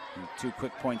 And 2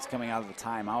 quick points coming out of the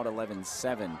timeout,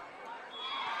 11-7.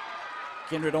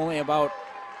 Kindred only about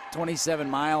 27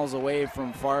 miles away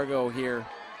from Fargo here.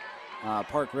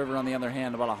 Park River, on the other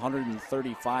hand, about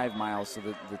 135 miles. So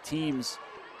the teams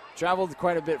traveled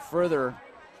quite a bit further,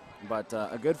 but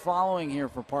a good following here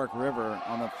for Park River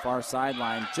on the far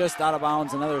sideline. Just out of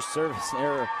bounds, another service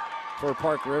error for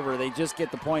Park River. They just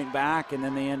get the point back, and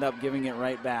then they end up giving it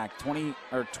right back.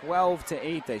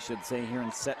 12-8, I should say, here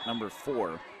in set number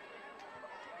 4.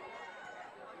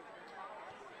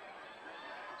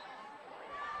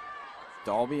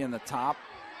 Dalby in the top.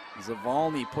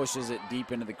 Zavalny pushes it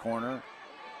deep into the corner.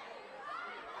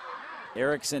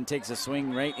 Erickson takes a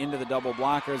swing right into the double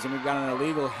blockers, and we've got an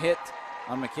illegal hit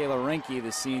on Michaela Rinke,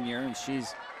 the senior, and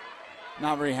she's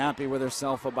not very happy with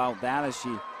herself about that as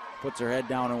she puts her head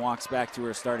down and walks back to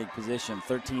her starting position.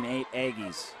 13-8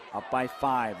 Aggies, up by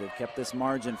 5. They've kept this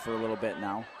margin for a little bit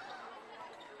now.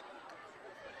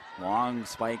 Long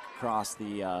spike across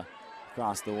the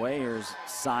way. Here's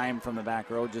Syme from the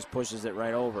back row, just pushes it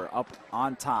right over. Up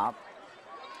on top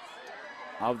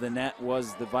of the net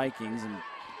was the Vikings, and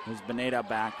there's Beneda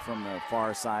back from the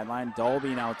far sideline.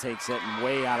 Dalby now takes it and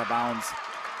way out of bounds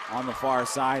on the far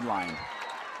sideline.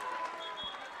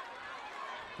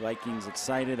 Vikings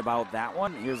excited about that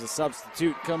one. Here's a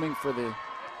substitute coming for the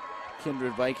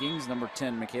Kindred Vikings. Number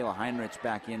 10, Michaela Heinrich,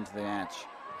 back into the match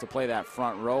to play that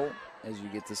front row, as you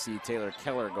get to see Taylor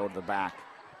Keller go to the back.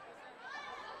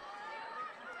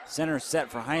 Center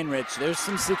set for Heinrich. There's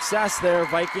some success there.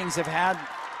 Vikings have had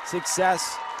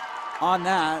success on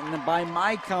that, and by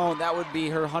my count, that would be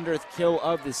her 100th kill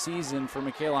of the season for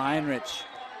Michaela Heinrich.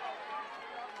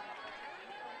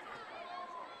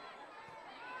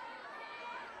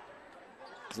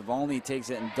 Zavalny takes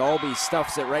it, and Dalby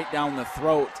stuffs it right down the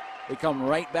throat. They come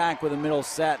right back with a middle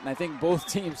set, and I think both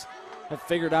teams have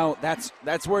figured out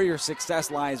that's where your success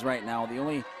lies right now. The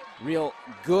only real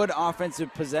good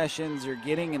offensive possessions you're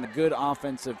getting and the good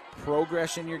offensive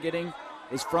progression you're getting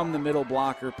is from the middle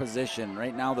blocker position.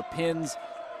 Right now the pins,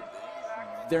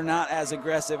 they're not as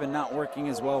aggressive and not working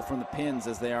as well from the pins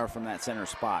as they are from that center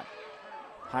spot.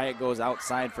 Hyatt goes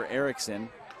outside for Erickson.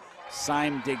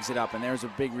 Syme digs it up, and there's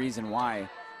a big reason why.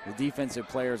 The defensive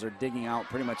players are digging out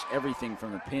pretty much everything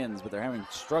from the pins, but they're having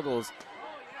struggles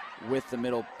with the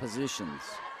middle positions.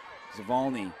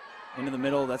 Zavalny into the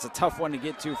middle. That's a tough one to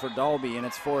get to for Dalby, and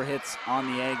it's 4 hits on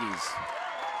the Aggies.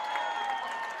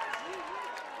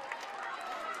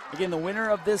 Again, the winner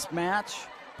of this match,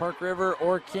 Park River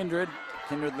or Kindred.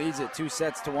 Kindred leads it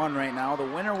 2-1 right now. The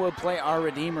winner will play our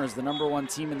Redeemers, the #1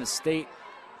 team in the state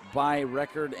by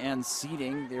record and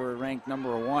seeding. They were ranked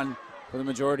 #1 for the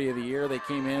majority of the year. They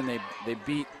came in, they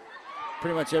beat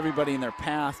pretty much everybody in their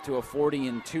path to a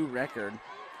 40-2 record.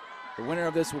 The winner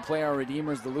of this will play our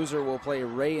Redeemers. The loser will play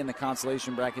Ray in the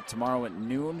consolation bracket tomorrow at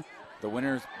noon. The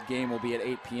winner's game will be at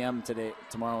 8 p.m.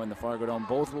 tomorrow in the Fargo Dome.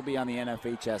 Both will be on the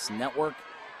NFHS Network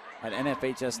at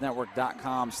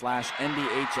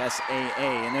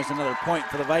nfhsnetwork.com/NDHSAA. And there's another point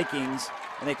for the Vikings,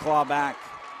 and they claw back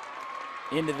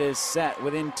into this set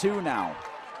within 2 now.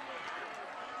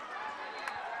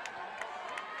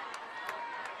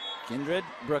 Kindred,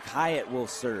 Brooke Hyatt will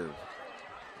serve.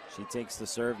 She takes the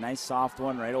serve, nice soft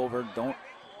one right over. Don't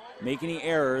make any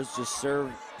errors, just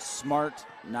serve smart,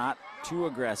 not too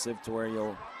aggressive to where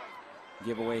you'll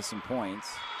give away some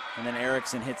points. And then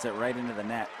Erickson hits it right into the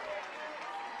net.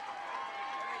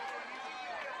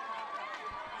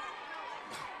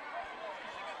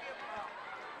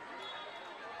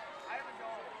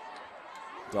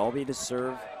 Dalby to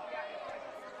serve.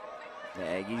 The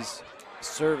Aggies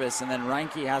service, and then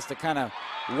Reinke has to kind of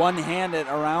one-hand it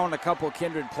around a couple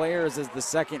Kindred players as the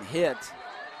second hit.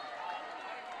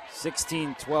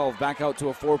 16-12, back out to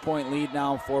a 4-point lead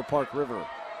now for Park River.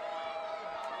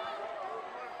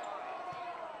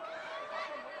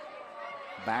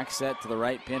 Back set to the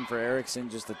right pin for Erickson,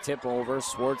 just a tip over.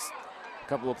 Swartz, a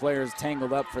couple of players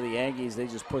tangled up for the Aggies. They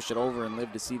just push it over and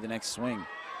live to see the next swing.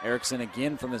 Erickson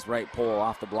again from this right pole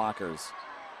off the blockers.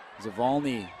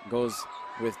 Zavalny goes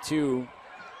with 2,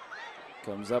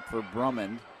 comes up for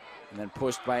Drummond, and then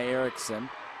pushed by Erickson.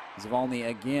 Zavalny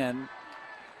again.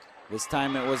 This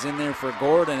time it was in there for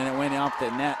Gordon, and it went off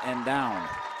the net and down.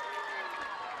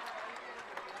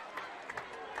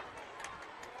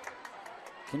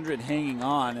 Kindred hanging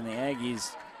on, and the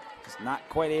Aggies just not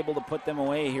quite able to put them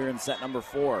away here in set number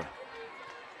 4.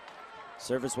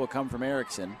 Service will come from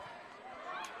Erickson.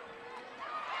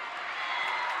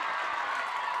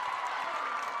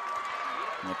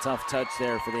 And a tough touch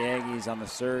there for the Aggies on the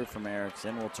serve from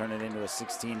Erickson. Will turn it into a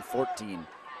 16-14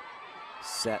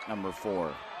 set number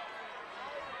 4.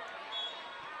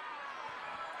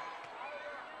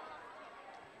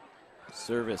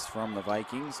 Service from the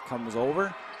Vikings comes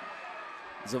over.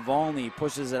 Zavalny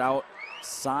pushes it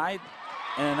outside,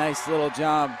 and a nice little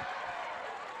job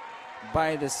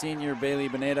by the senior Bailey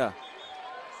Beneda,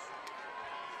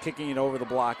 kicking it over the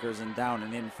blockers and down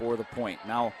and in for the point.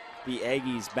 Now the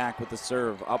Aggies back with the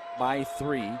serve, up by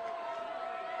 3.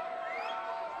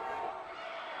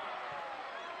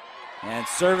 And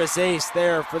service ace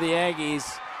there for the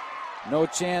Aggies. No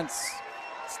chance.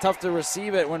 It's tough to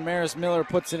receive it when Maris Miller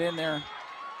puts it in there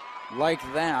like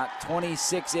that.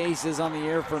 26 aces on the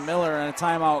year for Miller, and a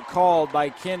timeout called by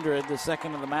Kindred, the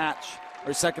second of the match,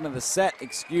 or second of the set,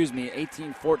 excuse me.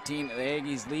 18-14, the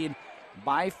Aggies lead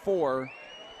by 4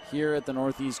 here at the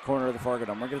northeast corner of the Fargo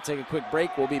Dome. We're going to take a quick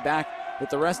break. We'll be back with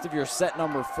the rest of your set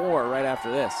number 4 right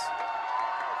after this.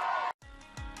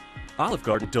 Olive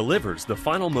Garden delivers the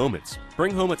final moments.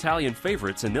 Bring home Italian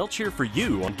favorites and they'll cheer for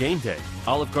you on game day.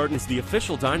 Olive Garden is the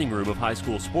official dining room of high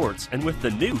school sports, and with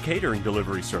the new catering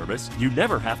delivery service, you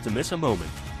never have to miss a moment.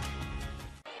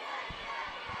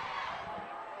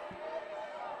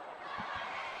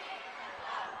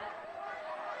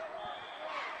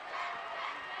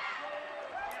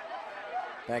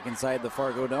 Back inside the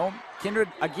Fargo Dome. Kindred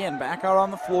again back out on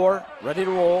the floor, ready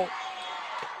to roll.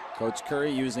 Coach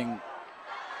Curry using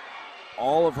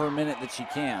all of her minute that she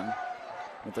can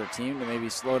with her team to maybe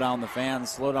slow down the fans,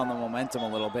 slow down the momentum a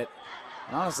little bit.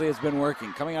 And honestly, it's been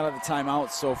working. Coming out of the timeout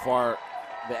so far,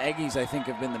 the Aggies, I think,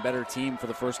 have been the better team for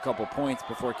the first couple points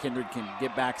before Kindred can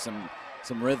get back some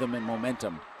rhythm and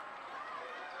momentum.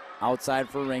 Outside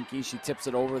for Reinke, she tips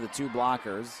it over the 2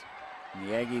 blockers. And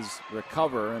the Aggies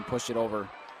recover and push it over.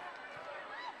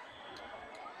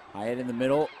 Hyatt in the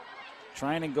middle,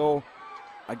 trying to go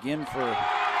again for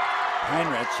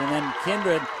Heinrich, and then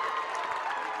Kindred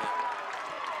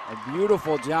A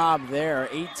beautiful job there,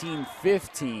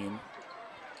 18-15.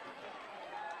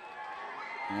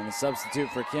 And the substitute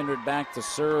for Kindred back to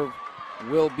serve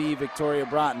will be Victoria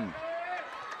Broughton.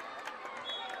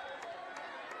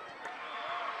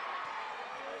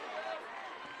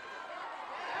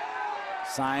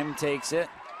 Syme takes it.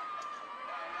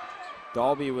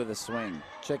 Dalby with a swing.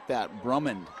 Check that,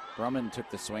 Brummond. Brummond took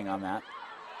the swing on that.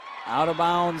 Out of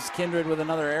bounds, Kindred with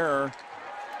another error.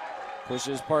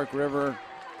 Pushes Park River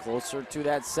closer to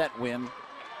that set win,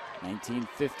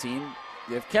 19-15.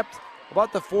 They've kept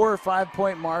about the 4 or 5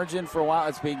 point margin for a while.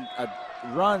 It's been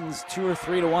runs 2 or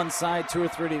 3 to one side, 2 or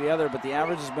 3 to the other, but the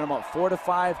average has been about 4 to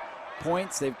 5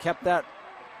 points. They've kept that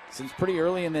since pretty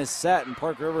early in this set, and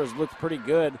Park River has looked pretty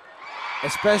good,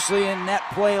 especially in net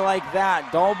play like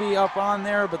that. Dalby up on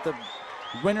there, but the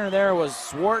winner there was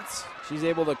Swartz. She's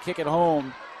able to kick it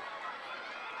home.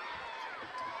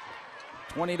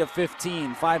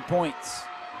 20-15, 5 points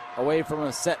away from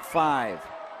a set 5.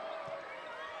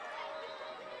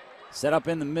 Set up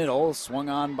in the middle, swung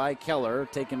on by Keller,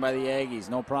 taken by the Aggies.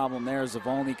 No problem there.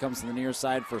 Zavolny comes to the near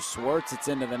side for Swartz. It's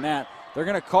into the net. They're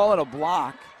going to call it a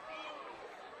block.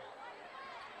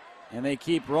 And they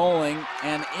keep rolling,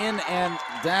 and in and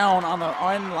down on the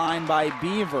end line by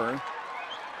Beaver.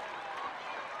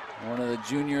 One of the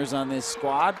juniors on this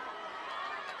squad.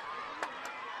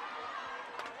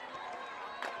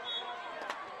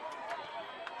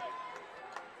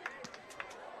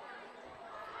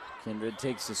 Kindred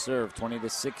takes the serve,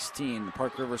 20-16.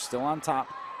 Park River still on top.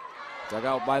 Dug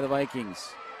out by the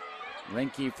Vikings.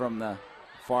 Renke from the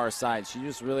far side. She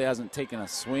just really hasn't taken a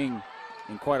swing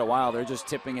in quite a while. They're just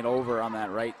tipping it over on that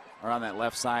right, or on that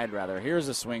left side rather. Here's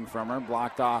a swing from her,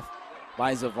 blocked off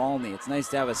by Zavolny. It's nice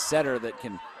to have a setter that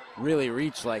can really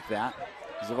reach like that.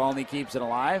 Zavolny keeps it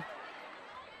alive.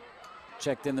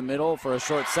 Checked in the middle for a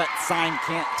short set. Syme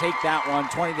can't take that one.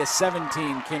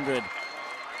 20-17, Kindred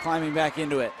climbing back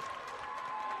into it.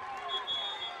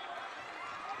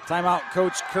 Timeout,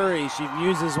 Coach Curry. She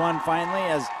uses one finally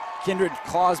as Kindred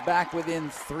claws back within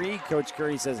 3. Coach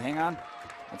Curry says, hang on,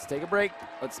 let's take a break.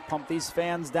 Let's pump these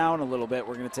fans down a little bit.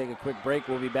 We're going to take a quick break.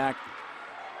 We'll be back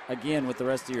again with the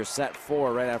rest of your set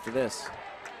 4 right after this.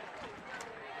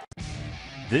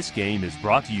 This game is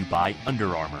brought to you by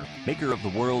Under Armour, maker of the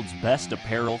world's best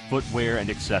apparel, footwear, and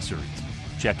accessories.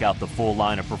 Check out the full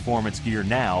line of performance gear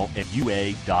now at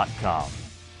UA.com.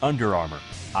 Under Armour,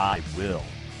 I will.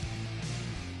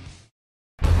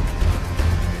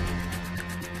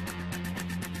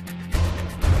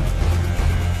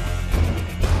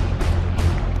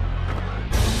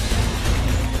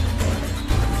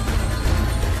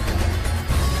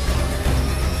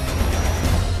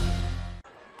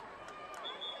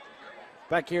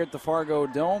 Back here at the Fargo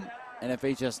Dome,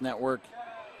 NFHS Network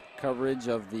coverage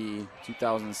of the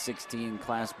 2016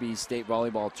 Class B State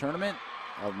Volleyball Tournament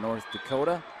of North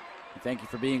Dakota. Thank you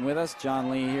for being with us. John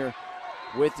Lee here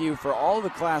with you for all the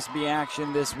Class B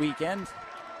action this weekend.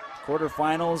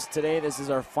 Quarterfinals today. This is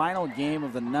our final game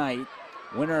of the night.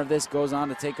 Winner of this goes on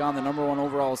to take on the #1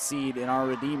 overall seed in our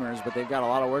Redeemers, but they've got a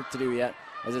lot of work to do yet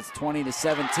as it's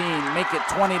 20-17. Make it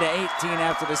 20-18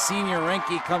 after the senior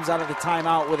Renke comes out of the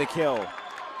timeout with a kill.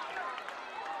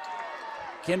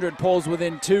 Kindred pulls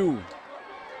within 2.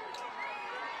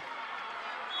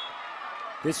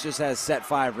 This just has set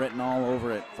 5 written all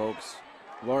over it, folks.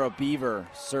 Laura Beaver,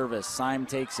 service. Syme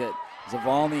takes it.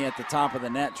 Zavolny at the top of the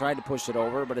net, tried to push it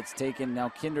over, but it's taken. Now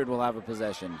Kindred will have a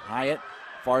possession. Hyatt,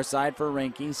 far side for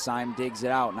Renke. Syme digs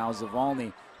it out. Now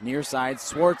Zavolny, near side.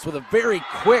 Swartz with a very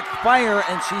quick fire,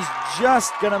 and she's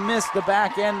just going to miss the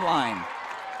back end line.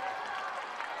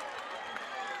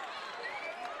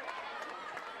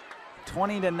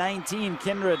 20-19,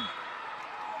 Kindred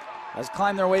has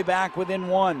climbed their way back within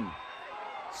 1.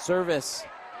 Service,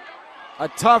 a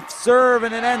tough serve,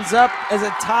 and it ends up as a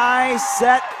tie,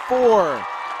 set 4,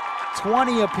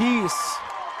 20 apiece.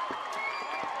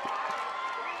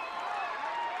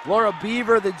 Laura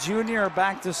Beaver, the junior,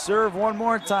 back to serve one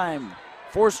more time.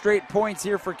 4 straight points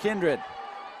here for Kindred.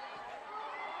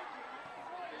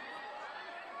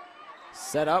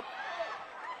 Set up.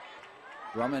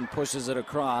 Drummond pushes it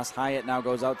across. Hyatt now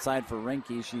goes outside for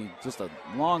Renke. She just a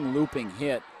long looping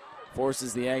hit.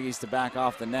 Forces the Aggies to back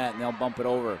off the net, and they'll bump it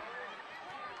over.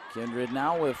 Kindred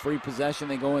now with free possession.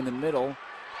 They go in the middle.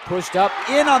 Pushed up,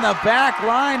 in on the back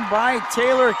line by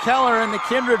Taylor Keller, and the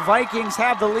Kindred Vikings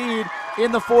have the lead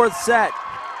in the 4th set.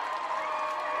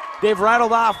 They've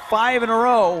rattled off 5 in a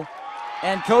row,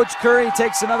 and Coach Curry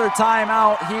takes another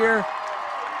timeout here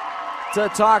to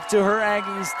talk to her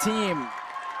Aggies team.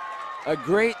 A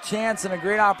great chance and a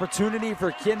great opportunity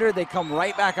for Kindred. They come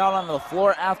right back out on the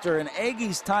floor after an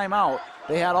Aggies timeout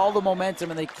They had all the momentum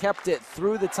and they kept it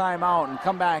through the timeout and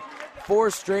come back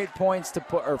 5 straight points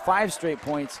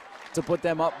to put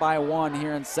them up by 1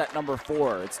 here in set number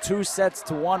 4. It's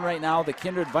 2-1 right now. The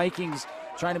Kindred Vikings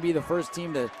trying to be the first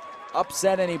team to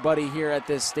upset anybody here at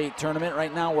this state tournament.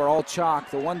 Right now we're all chalk.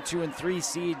 The 1, 2, and 3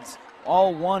 seeds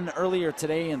all won earlier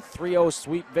today in 3-0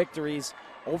 sweep victories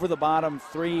over the bottom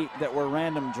 3 that were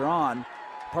random drawn.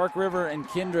 Park River and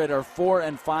Kindred are 4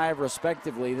 and 5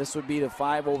 respectively. This would be the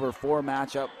 5-over-4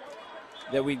 matchup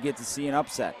that we'd get to see an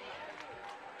upset.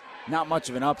 Not much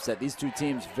of an upset. These two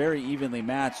teams very evenly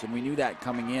matched, and we knew that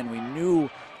coming in. We knew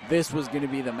this was going to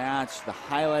be the match, the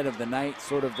highlight of the night,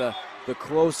 sort of the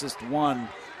closest one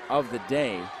of the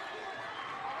day.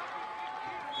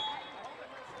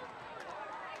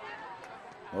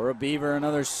 Laura Beaver,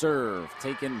 another serve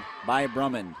taken by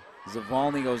Brummond.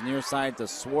 Zavalny goes near side to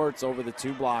Swartz over the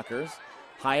 2 blockers.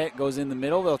 Hyatt goes in the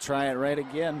middle. They'll try it right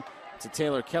again to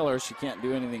Taylor Keller. She can't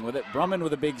do anything with it. Brummond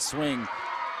with a big swing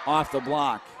off the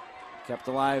block. Kept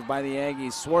alive by the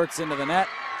Aggies. Swartz into the net.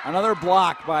 Another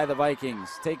block by the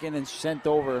Vikings. Taken and sent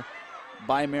over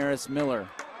by Maris Miller.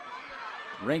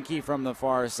 Rinke from the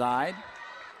far side.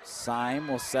 Syme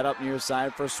will set up near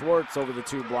side for Swartz over the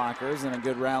 2 blockers, and a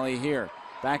good rally here.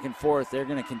 Back and forth. They're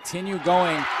going to continue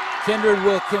going. Kindred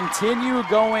will continue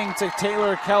going to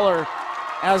Taylor Keller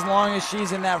as long as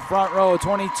she's in that front row.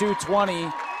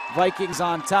 22-20, Vikings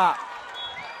on top.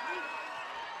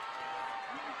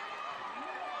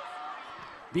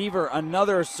 Beaver,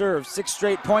 another serve, 6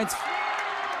 straight points.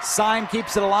 Syme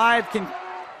keeps it alive.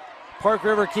 Park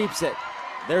River keeps it.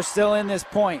 They're still in this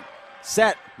point.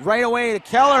 Set right away to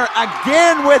Keller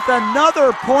again with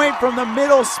another point from the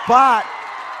middle spot.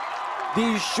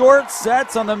 These short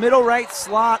sets on the middle right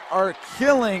slot are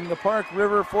killing the Park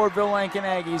River-Fordville Lanking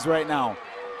Aggies right now.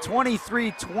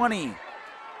 23-20.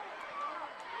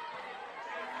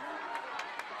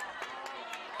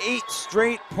 8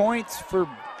 straight points for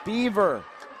Beaver.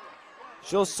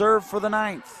 She'll serve for the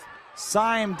 9th.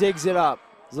 Syme digs it up.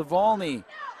 Zavalny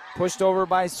pushed over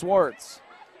by Swartz.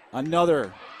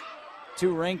 Another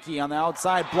to Rinke on the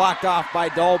outside, blocked off by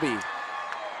Dalby.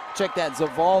 Check that,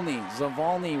 Zavalny.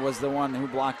 Zavalny was the one who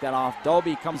blocked that off.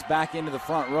 Dalby comes back into the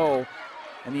front row,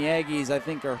 and the Aggies, I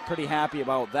think, are pretty happy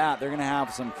about that. They're going to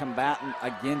have some combatant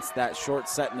against that short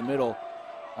set in the middle.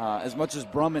 As much as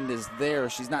Brummond is there,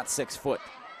 she's not 6 foot.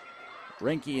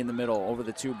 Rinke in the middle over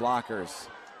the 2 blockers.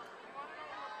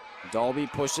 Dalby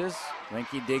pushes.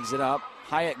 Rinke digs it up.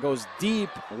 Hyatt goes deep,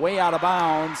 way out of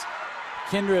bounds.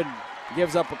 Kindred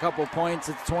gives up a couple points.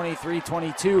 It's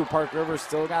 23-22. Park River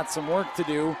still got some work to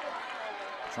do,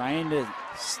 trying to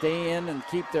stay in and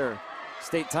keep their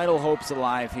state title hopes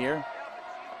alive here.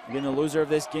 Again, the loser of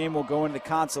this game will go into the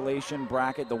consolation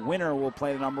bracket. The winner will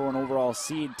play the number 1 overall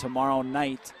seed tomorrow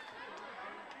night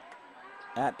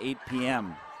at 8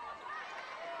 p.m.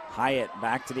 Hyatt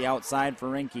back to the outside for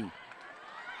Rinke.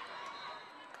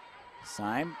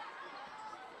 Syme.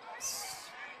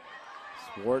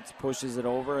 Swartz pushes it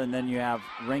over, and then you have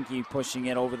Rinke pushing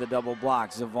it over the double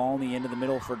block. Zavalny into the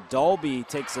middle for Dalby,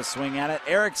 takes a swing at it.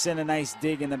 Erickson, a nice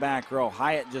dig in the back row.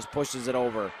 Hyatt just pushes it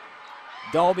over.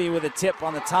 Dalby with a tip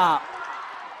on the top.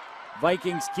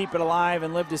 Vikings keep it alive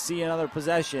and live to see another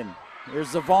possession.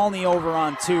 Here's Zavalny over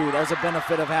on 2. There's a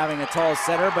benefit of having a tall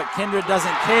setter, but Kindred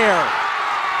doesn't care.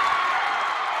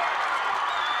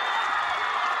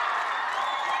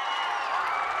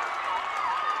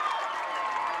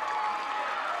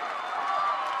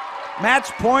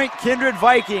 Match point, Kindred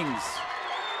Vikings.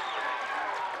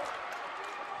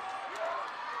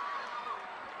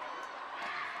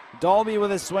 Dalby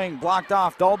with a swing, blocked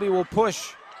off. Dalby will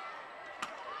push.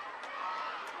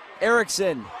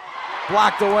 Erickson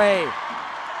blocked away.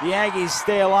 The Aggies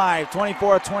stay alive.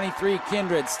 24-23,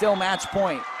 Kindred, still match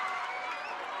point.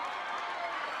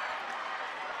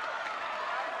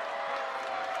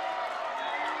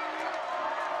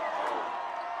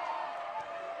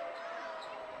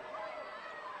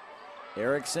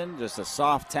 Erickson, just a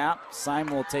soft tap. Syme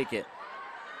will take it.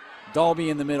 Dalby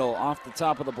in the middle, off the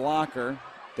top of the blocker.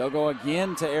 They'll go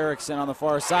again to Erickson on the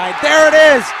far side. There it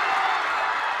is!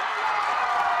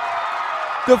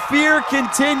 The fear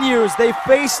continues. They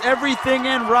face everything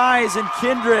and rise, and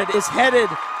Kindred is headed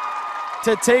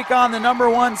to take on the number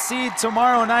 1 seed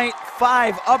tomorrow night.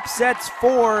 5 upsets,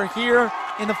 4 here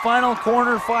in the final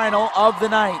quarterfinal of the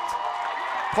night.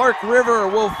 Park River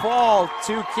will fall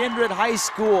to Kindred High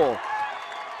School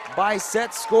by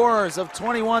set scores of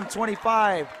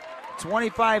 21-25,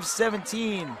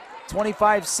 25-17,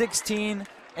 25-16,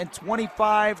 and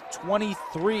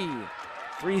 25-23.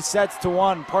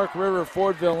 3-1. Park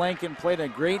River-Fordville Lanking played a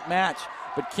great match,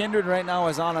 but Kindred right now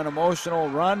is on an emotional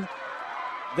run.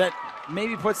 that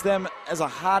maybe puts them as a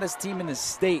hottest team in the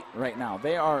state right now.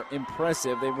 They are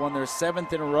impressive. They've won their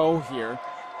 7th in a row here,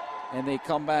 and they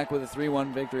come back with a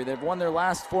 3-1 victory. They've won their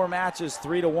last 4 matches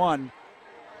 3-1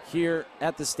 here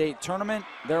at the state tournament.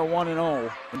 They're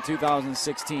 1-0 in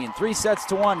 2016.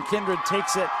 3-1. Kindred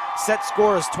takes it. Set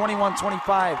scores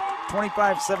 21-25,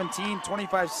 25-17,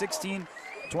 25-16,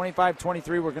 25-23.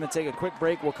 We're going to take a quick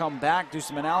break. We'll come back, do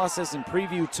some analysis, and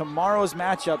preview tomorrow's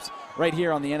matchups right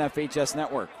here on the NFHS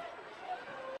Network.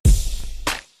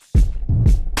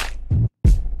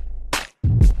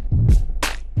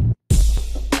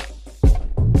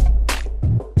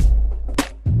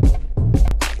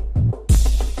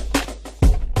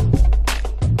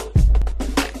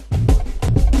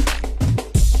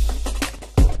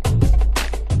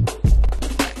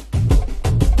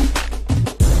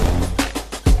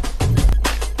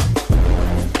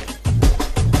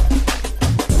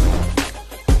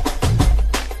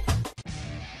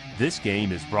 This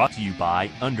game is brought to you by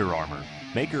Under Armour,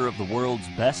 maker of the world's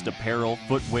best apparel,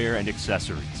 footwear, and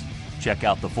accessories. Check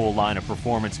out the full line of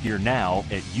performance gear now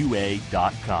at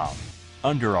UA.com.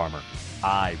 Under Armour,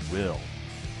 I will.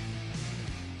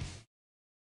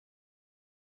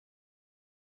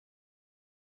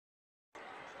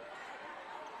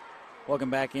 Welcome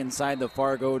back inside the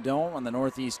Fargo Dome on the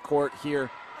northeast court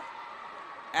here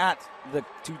at the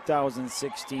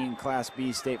 2016 Class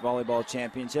B State Volleyball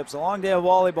Championships. A long day of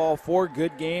volleyball, 4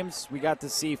 good games. We got to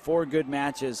see 4 good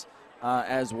matches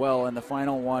as well, and the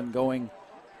final one going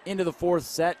into the 4th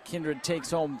set. Kindred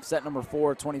takes home set number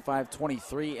 4,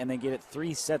 25-23, and they get it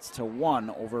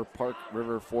 3-1 over Park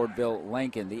River-Fordville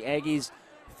Lanking. The Aggies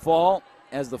fall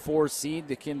as the 4 seed.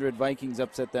 The Kindred Vikings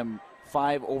upset them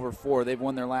 5-4. They've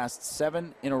won their last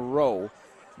 7 in a row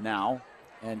now,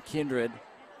 and Kindred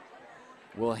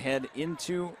will head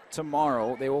into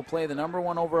tomorrow. They will play the number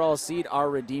 1 overall seed, our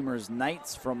Redeemers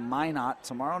Knights, from Minot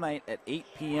tomorrow night at 8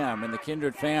 p.m. And the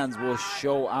Kindred fans will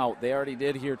show out. They already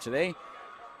did here today,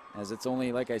 as it's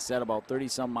only, like I said, about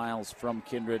 30-some miles from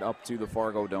Kindred up to the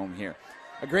Fargo Dome here.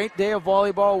 A great day of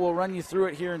volleyball. We'll run you through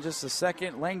it here in just a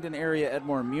second. Langdon area,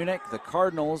 Edmore Munich. The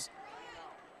Cardinals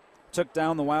took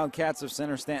down the Wildcats of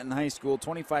Center Stanton High School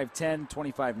 25-10,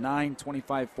 25-9,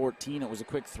 25-14. It was a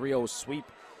quick 3-0 sweep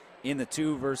in the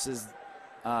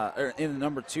in the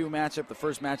number 2 matchup, the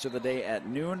first match of the day at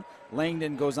noon.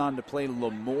 Langdon goes on to play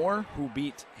Lemoore, who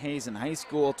beat Hazen High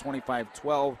School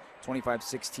 25-12,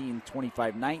 25-16,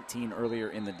 25-19 earlier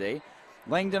in the day.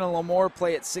 Langdon and Lemoore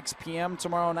play at 6 p.m.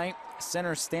 tomorrow night.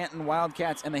 Center Stanton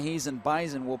Wildcats and the Hazen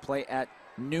Bison will play at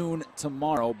noon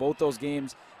tomorrow. Both those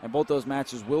games and both those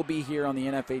matches will be here on the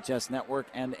NFHS Network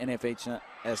and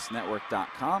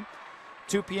NFHSnetwork.com.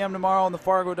 2 p.m. tomorrow in the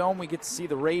Fargo Dome, we get to see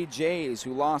the Ray Jays,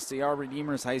 who lost to our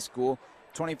Redeemers High School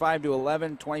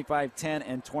 25-11, 25-10,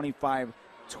 and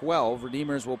 25-12.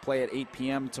 Redeemers will play at 8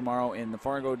 p.m. tomorrow in the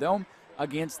Fargo Dome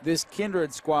against this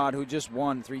Kindred squad, who just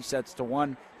won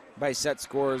 3-1 by set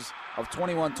scores of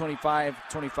 21-25,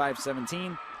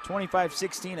 25-17,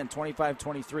 25-16, and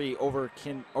 25-23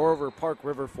 over Park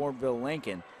River-Fordville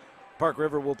Lanking. Park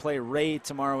River will play Ray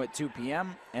tomorrow at 2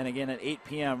 p.m. And again at 8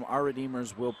 p.m., our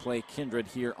Redeemers will play Kindred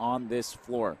here on this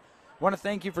floor. I want to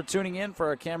thank you for tuning in. For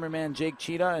our cameraman Jake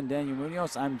Cheetah and Daniel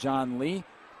Munoz, I'm John Lee.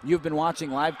 You've been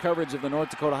watching live coverage of the North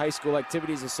Dakota High School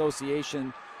Activities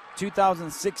Association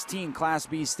 2016 Class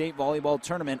B State Volleyball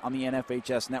Tournament on the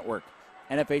NFHS Network.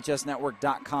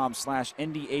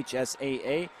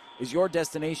 NFHSnetwork.com/NDHSAA is your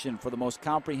destination for the most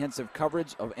comprehensive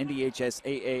coverage of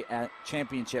NDHSAA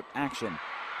championship action.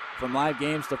 From live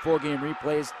games to full game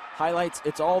replays, highlights,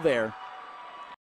 it's all there